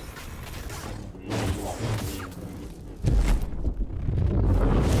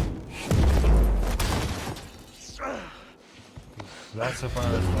 That's a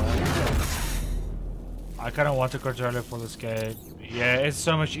fun. I kind of want a controller for this game. Yeah, it's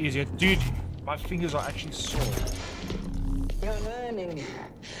so much easier. Dude, my fingers are actually sore. You're learning.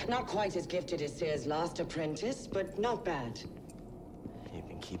 Not quite as gifted as Sear's last apprentice, but not bad. You've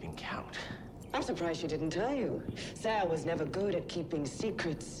been keeping count. I'm surprised she didn't tell you. Sear was never good at keeping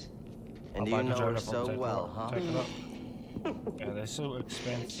secrets. And you know her so well, huh? Yeah, they're so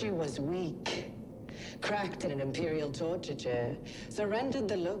expensive. She was weak. Cracked in an Imperial torture chair. Surrendered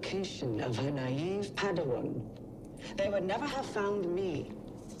the location of her naive Padawan. They would never have found me.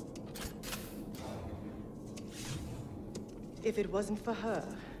 If it wasn't for her,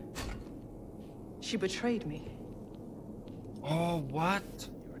 she betrayed me. Oh, what?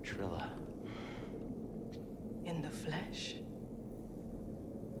 You're Trilla. In the flesh.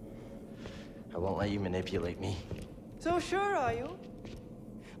 I won't let you manipulate me. So sure are you?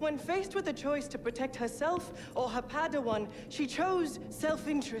 When faced with the choice to protect herself or her Padawan, she chose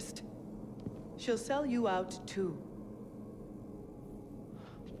self-interest. She'll sell you out too.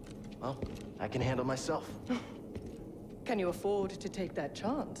 Well, I can handle myself. Can you afford to take that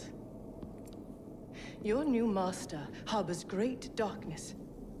chance? Your new master harbors great darkness.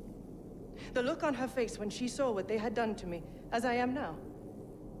 The look on her face when she saw what they had done to me, as I am now.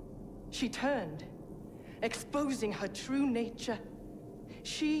 She turned, exposing her true nature.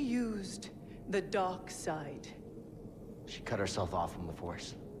 She used the dark side. She cut herself off from the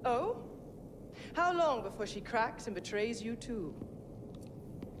Force. Oh? How long before she cracks and betrays you too?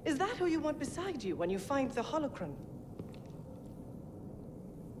 Is that who you want beside you when you find the holocron?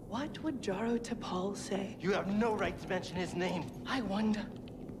 What would Jaro Tapal say? You have no right to mention his name. I wonder,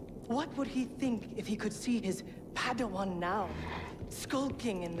 what would he think if he could see his Padawan now,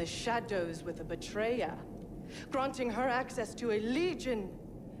 skulking in the shadows with a betrayer, granting her access to a legion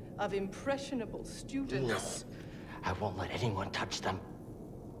of impressionable students? No, I won't let anyone touch them.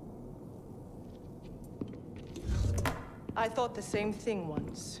 I thought the same thing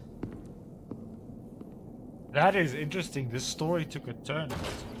once. That is interesting. This story took a turn, I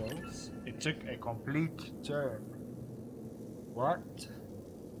suppose. It took a complete turn. What?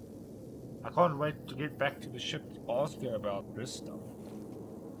 I can't wait to get back to the ship to ask her about this stuff.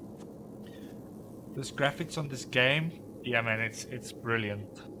 This graphics on this game, yeah man, it's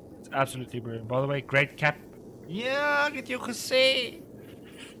brilliant. It's absolutely brilliant. By the way, great cap. Yeah, get you gesê.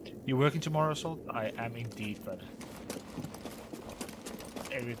 You working tomorrow, Salt? I am indeed, but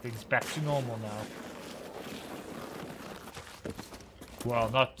everything's back to normal now.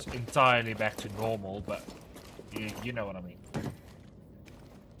 Well, not entirely back to normal, but you know what I mean.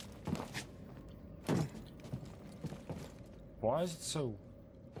 Why is it so...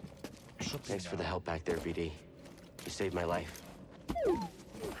 Thanks for the help back there, BD. You saved my life.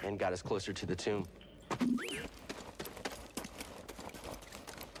 And got us closer to the tomb.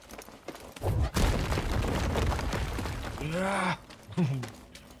 Yeah.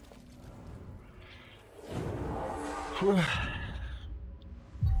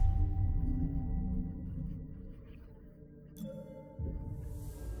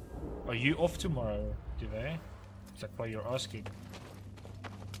 Are you off tomorrow, Jedi? Is that why you're asking?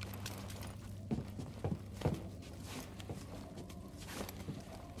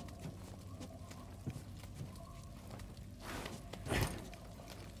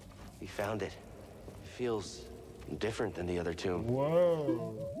 We found it. Feels different than the other tomb.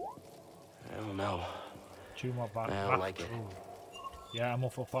 Whoa. I don't know. I don't like it. Yeah, I'm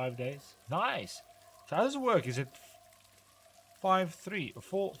off for 5 days. Nice. So how does it work? Is it 5-3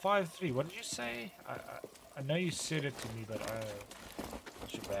 or 4-5-3? What did you say? I know you said it to me, but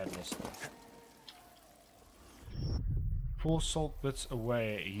such a bad listener. 4 salt bits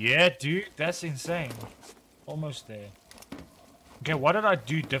away. Yeah, dude, that's insane. Almost there. Okay, what did I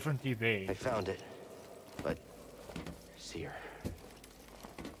do differently there? I found it, but Seer.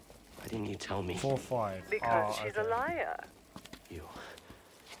 Why didn't you tell me? 4-5. Because she's a liar. You.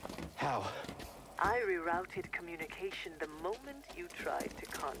 How? I rerouted communication the moment you tried to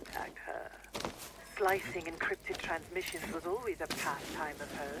contact her. Slicing encrypted transmissions was always a pastime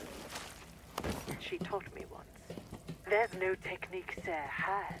of hers. She taught me once. There's no technique Sarah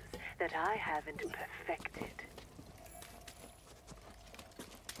has that I haven't perfected.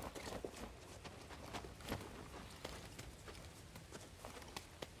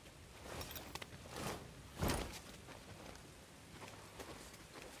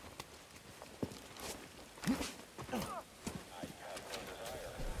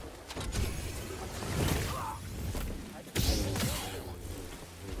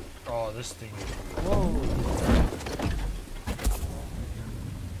 Oh, this thing. Whoa.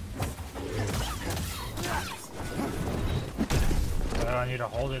 I need to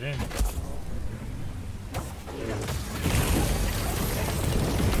hold it in.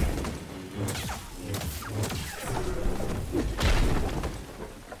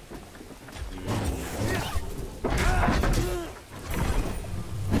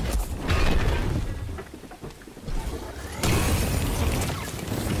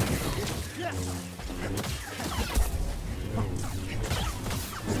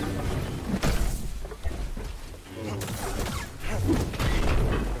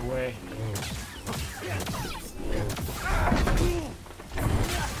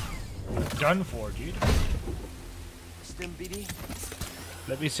 Done for, dude. Stim BD?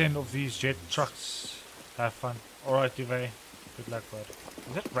 Let me send off these jet trucks. Have fun. Alright, Duvet. Good luck, bud.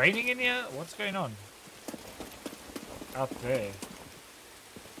 Is it raining in here? What's going on? Up there.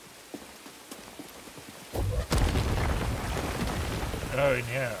 Oh, in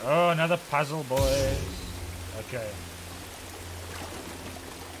here. Oh, another puzzle, boys. Okay.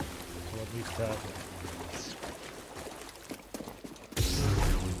 So what we start with.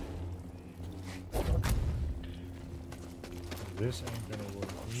 This ain't gonna work.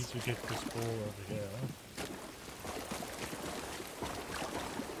 We need to get this ball over here.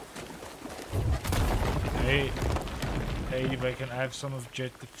 Hey, if I can have some of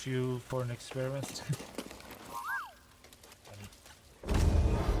jet fuel for an experiment.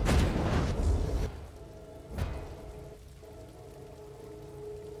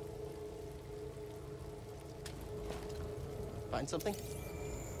 Find something?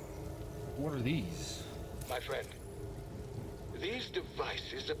 What are these? My friend, these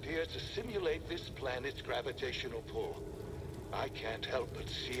devices appear to simulate this planet's gravitational pull. I can't help but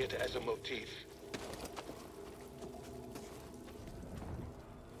see it as a motif.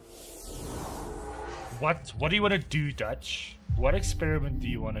 What do you want to do, Dutch? What experiment do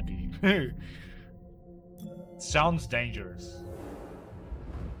you want to do? Sounds dangerous.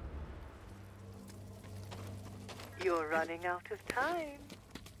 You're running out of time.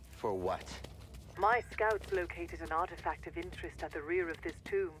 For what? My scouts located an artifact of interest at the rear of this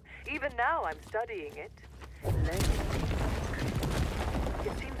tomb. Even now, I'm studying it. Let's see.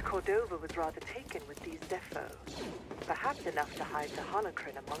 It seems Cordova was rather taken with these Zephos. Perhaps enough to hide the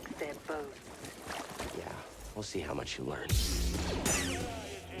holocron amongst their bones. Yeah, we'll see how much you learn.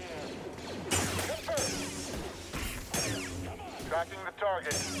 Tracking the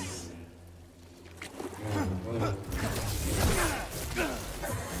target.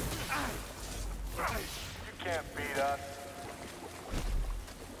 You can't beat us.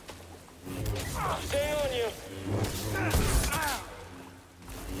 Stay on you.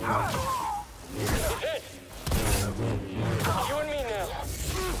 He's hit. You and me now.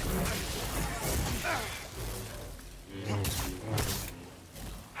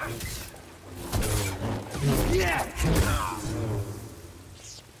 Yeah.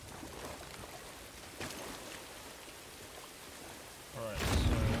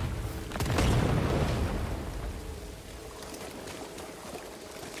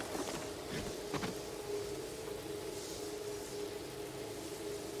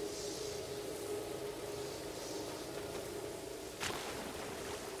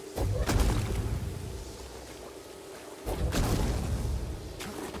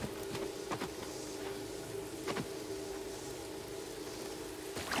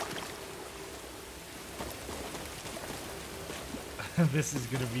 This is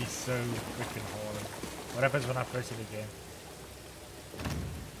gonna be so freaking hard. What happens when I press it again?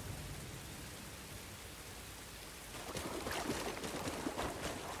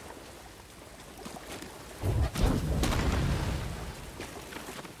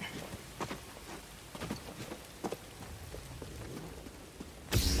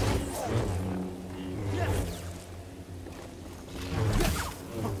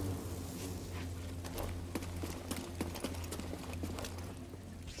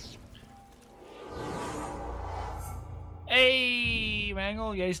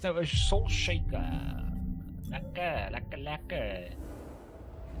 Engel, jy's nou 'n soul shaker. Lekker, lekker, lekker.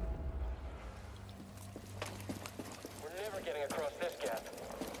 We're never getting across this gap.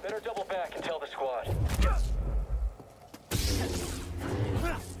 Better double back and tell the squad.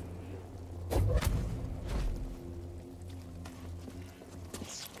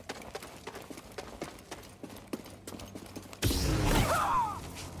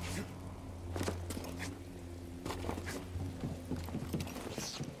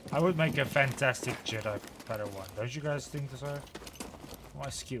 I would make a fantastic Jedi Padawan. Don't you guys think so? My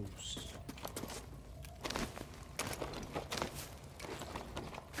skills.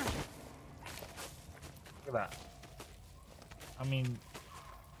 Look at that. I mean,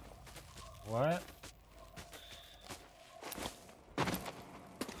 what?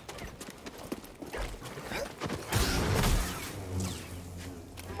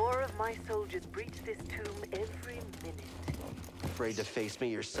 More of my soldiers breach this tomb every minute. Afraid to face me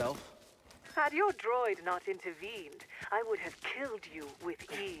yourself? Had your droid not intervened, I would have killed you with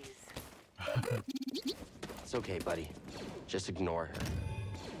ease. It's okay, buddy. Just ignore her.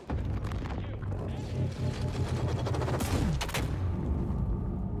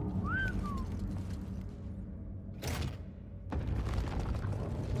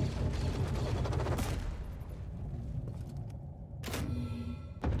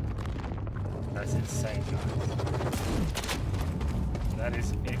 That's insane, guys. That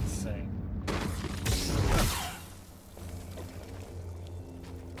is insane. Keep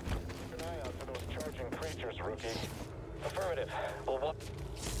an eye out for those charging creatures, rookie. Affirmative. Well, what?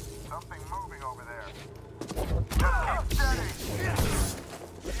 Something moving over there. Keep steady.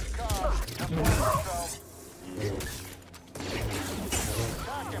 Keep calm. Just one or so.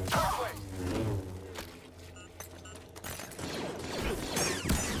 Attack him quickly.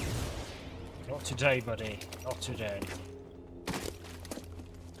 Not today, buddy. Not today.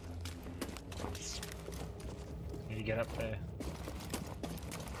 Need to get up there.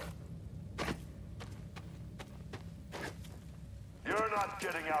 You're not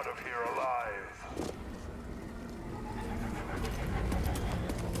getting out of here alive.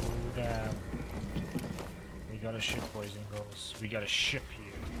 Damn. We got a ship, boys and girls. We got a ship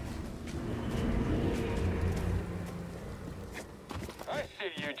here. I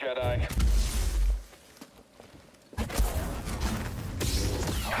see you, Jedi.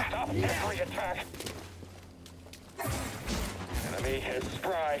 Stop every attack. Enemy is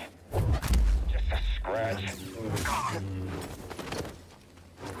spry. Just a scratch.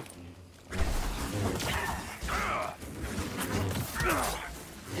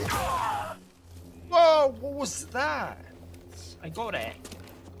 Whoa! What was that? I got it.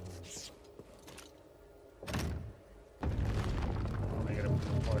 I gotta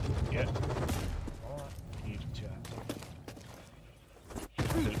report. Yeah.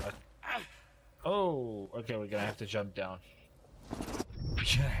 Oh, okay, we're gonna have to jump down. We're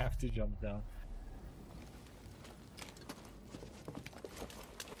gonna have to jump down.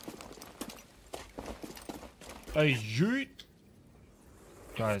 A yeet!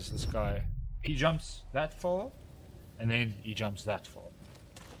 Guys, this guy, he jumps that far, and then he jumps that far.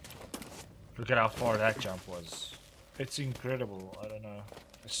 Look at how far that jump was. It's incredible, I don't know.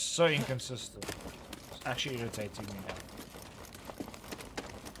 It's so inconsistent. It's actually irritating me now.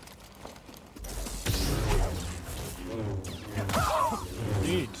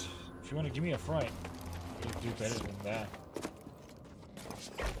 Dude, if you want to give me a fright, you do better than that.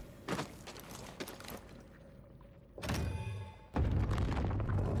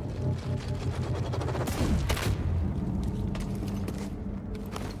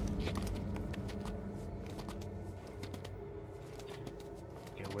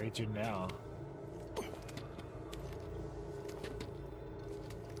 Okay, where to now?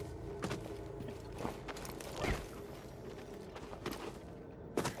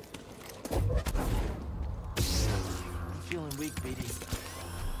 Feeling weak, BD.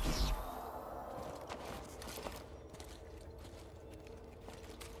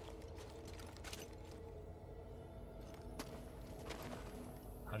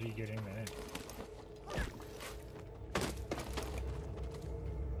 How do you get in there?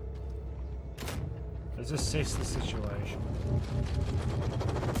 Let's assess the situation.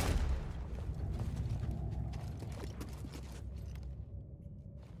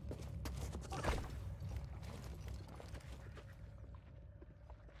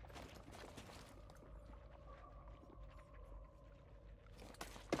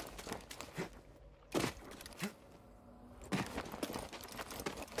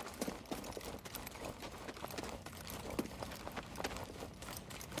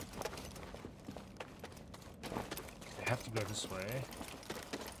 Have to go this way.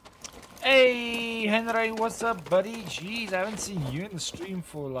 Hey, Henry, what's up, buddy? Jeez, I haven't seen you in the stream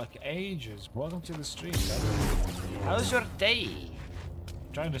for like ages. Welcome to the stream, buddy. How's your day?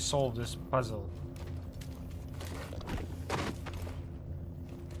 Trying to solve this puzzle.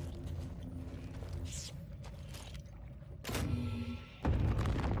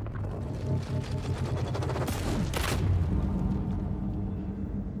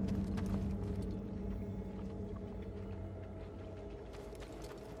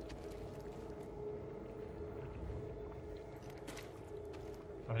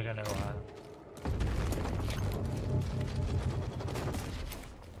 We're gonna go on.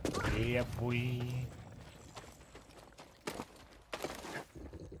 Yeah, boy.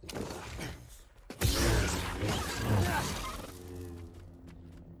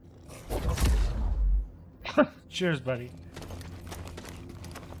 Cheers, buddy.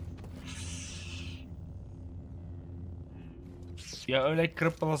 Ja, ou lyk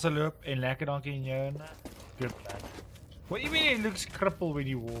krippel as hy loop en lekker dankie in jou. Good man. What do you mean he looks crippled when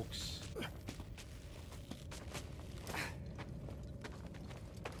he walks?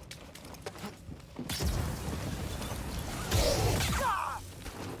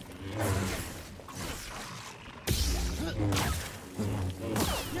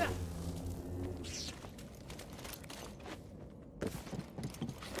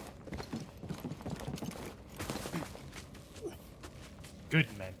 Good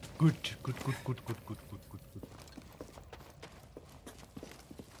man. Good.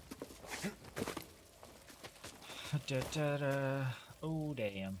 Oh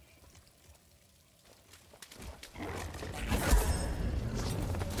damn.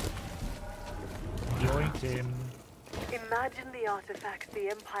 Yoinked him. Imagine the artifacts the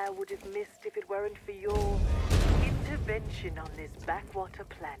Empire would have missed if it weren't for your intervention on this backwater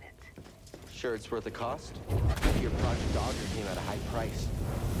planet. Sure it's worth the cost? Your Project Augur came at a high price.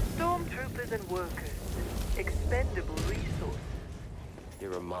 Stormtroopers and workers. Expendable resources.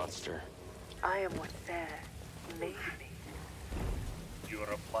 You're a monster. I am what's there. Made me. You're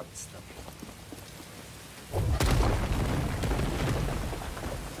a monster.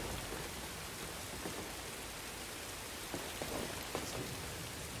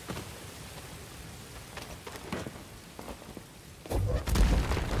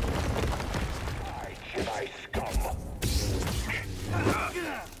 Jedi scum.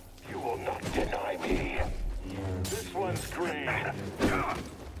 You will not deny me. This one's green.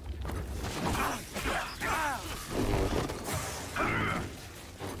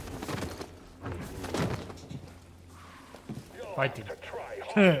 Fighting.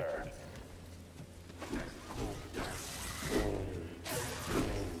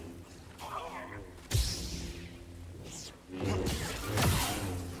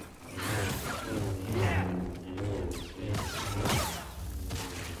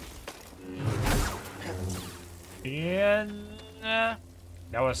 And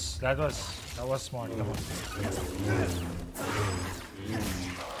that was smart. Come on.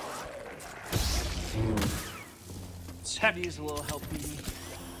 Needs a little help beating.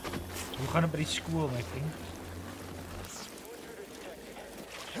 We gaan by die skool, my vriend.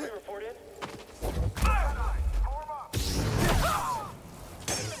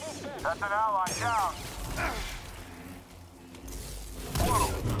 That's an ally down.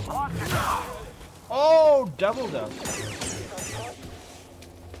 Whoa, watch it now. Oh, doubled up.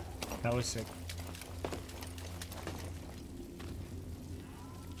 That was sick.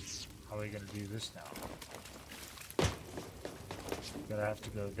 How are we gonna do this now? Gonna have to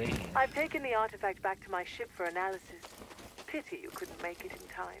go there. I've taken the artifact back to my ship for analysis. Pity you couldn't make it in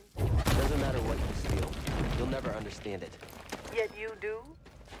time. Doesn't matter what you steal. You'll never understand it. Yet you do?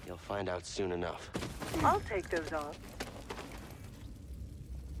 You'll find out soon enough. I'll take those odds.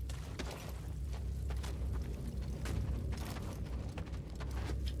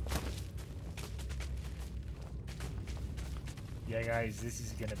 Yeah, guys, this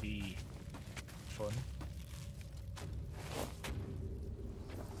is gonna be fun.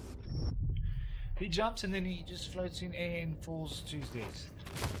 He jumps and then he just floats in air and falls to his death.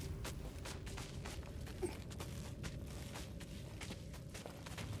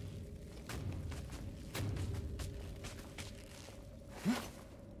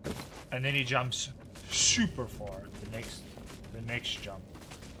 And then he jumps super far the next jump.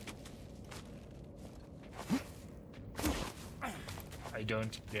 I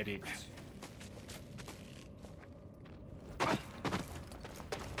don't get it.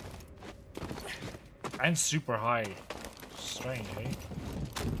 And super high. Strange, eh?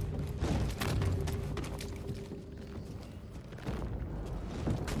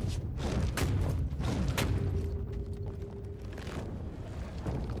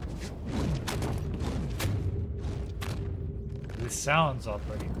 sounds are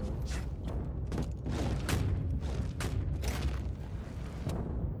pretty cool.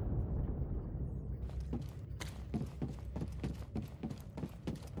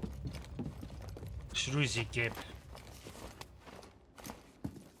 Shruzi Kip.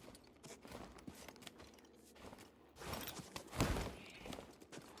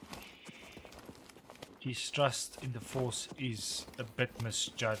 His trust in the Force is a bit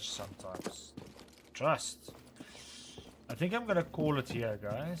misjudged sometimes. Trust. I think I'm gonna call it here,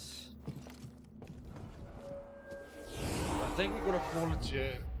 guys. I think we're gonna call it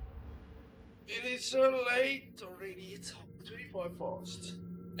here. It is so late already. It's 25 past.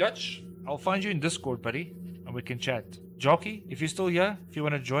 Dutch, I'll find you in Discord, buddy, and we can chat. Jockey, if you're still here, if you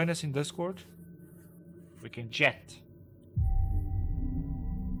want to join us in Discord, we can chat.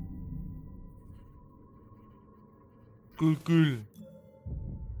 Cool, cool.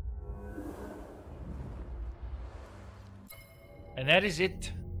 And that is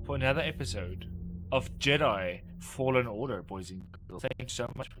it for another episode of Jedi Fallen Order, boys and girls. Thank you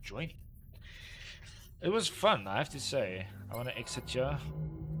so much for joining. It was fun, I have to say. I want to exit here.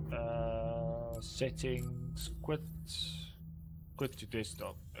 Settings, quit to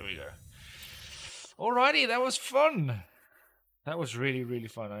desktop. There we go. Alrighty, that was fun. That was really, really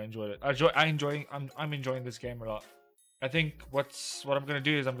fun. I enjoyed it. I'm enjoying this game a lot. I think what I'm gonna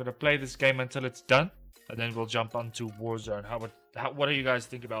do is I'm gonna play this game until it's done, and then we'll jump onto Warzone. What do you guys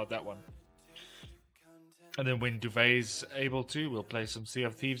think about that one? And then when Duvet's able to, we'll play some Sea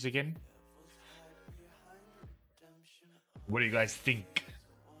of Thieves again. What do you guys think?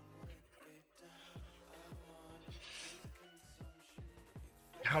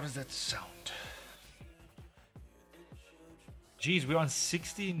 How does that sound? Jeez, we're on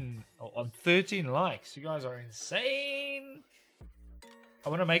 13 likes. You guys are insane. I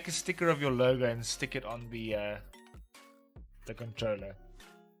want to make a sticker of your logo and stick it on the controller.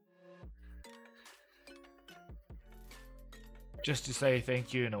 Just to say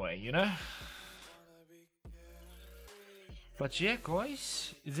thank you in a way, you know? But yeah,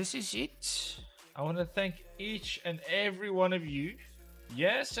 guys, this is it. I want to thank each and every one of you.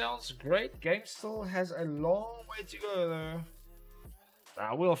 Yeah, sounds great. Game still has a long way to go though.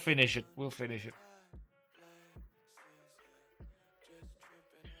 We'll finish it. We'll finish it.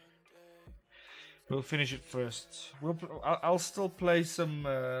 We'll finish it first. I'll still play some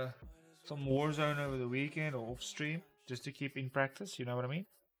Warzone over the weekend or off stream just to keep in practice. You know what I mean?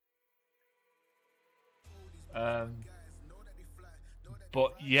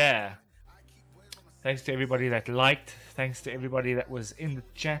 But yeah, thanks to everybody that liked. Thanks to everybody that was in the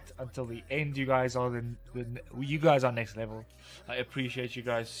chat until the end. You guys are you guys are next level. I appreciate you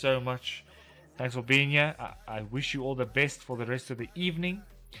guys so much. Thanks for being here. I wish you all the best for the rest of the evening.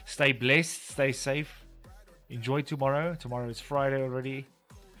 Stay blessed. Stay safe. Enjoy tomorrow. Tomorrow is Friday already.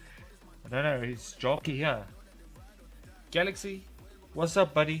 I don't know. It's Jockey here. Galaxy, what's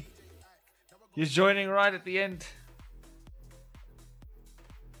up, buddy? You're joining right at the end.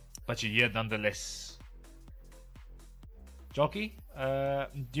 But you're here nonetheless. Jockey, do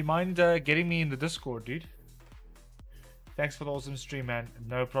you mind getting me in the Discord, dude? Thanks for the awesome stream, man.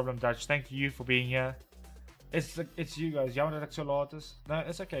 No problem, Dutch. Thank you for being here. It's you guys. Jammer dat ek so laat is. No,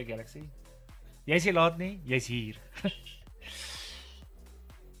 it's okay, Galaxy. Jy's nie laat nie, jy's hier.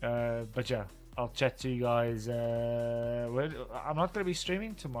 But yeah, I'll chat to you guys. I'm not going to be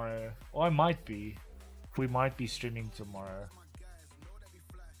streaming tomorrow. Or I might be. We might be streaming tomorrow.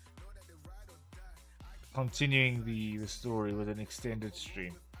 Continuing the story with an extended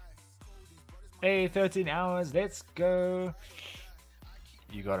stream. Hey, 13 hours, let's go.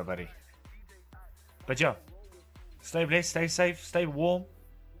 You got it, buddy. But yeah, stay blessed, stay safe, stay warm.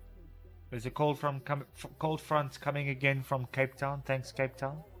 There's a cold front coming again from Cape Town. Thanks, Cape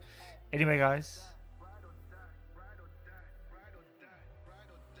Town. Anyway, guys,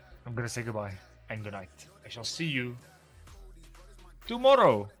 I'm gonna say goodbye and good night. I shall see you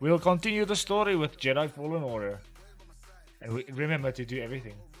tomorrow. We'll continue the story with Jedi Fallen Order. And remember to do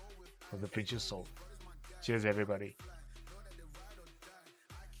everything for the Prince's soul. Cheers, everybody.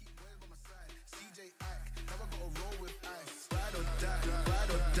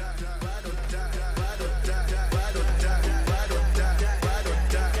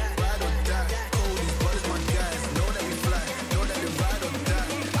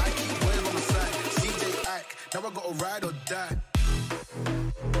 Now I gotta ride or die.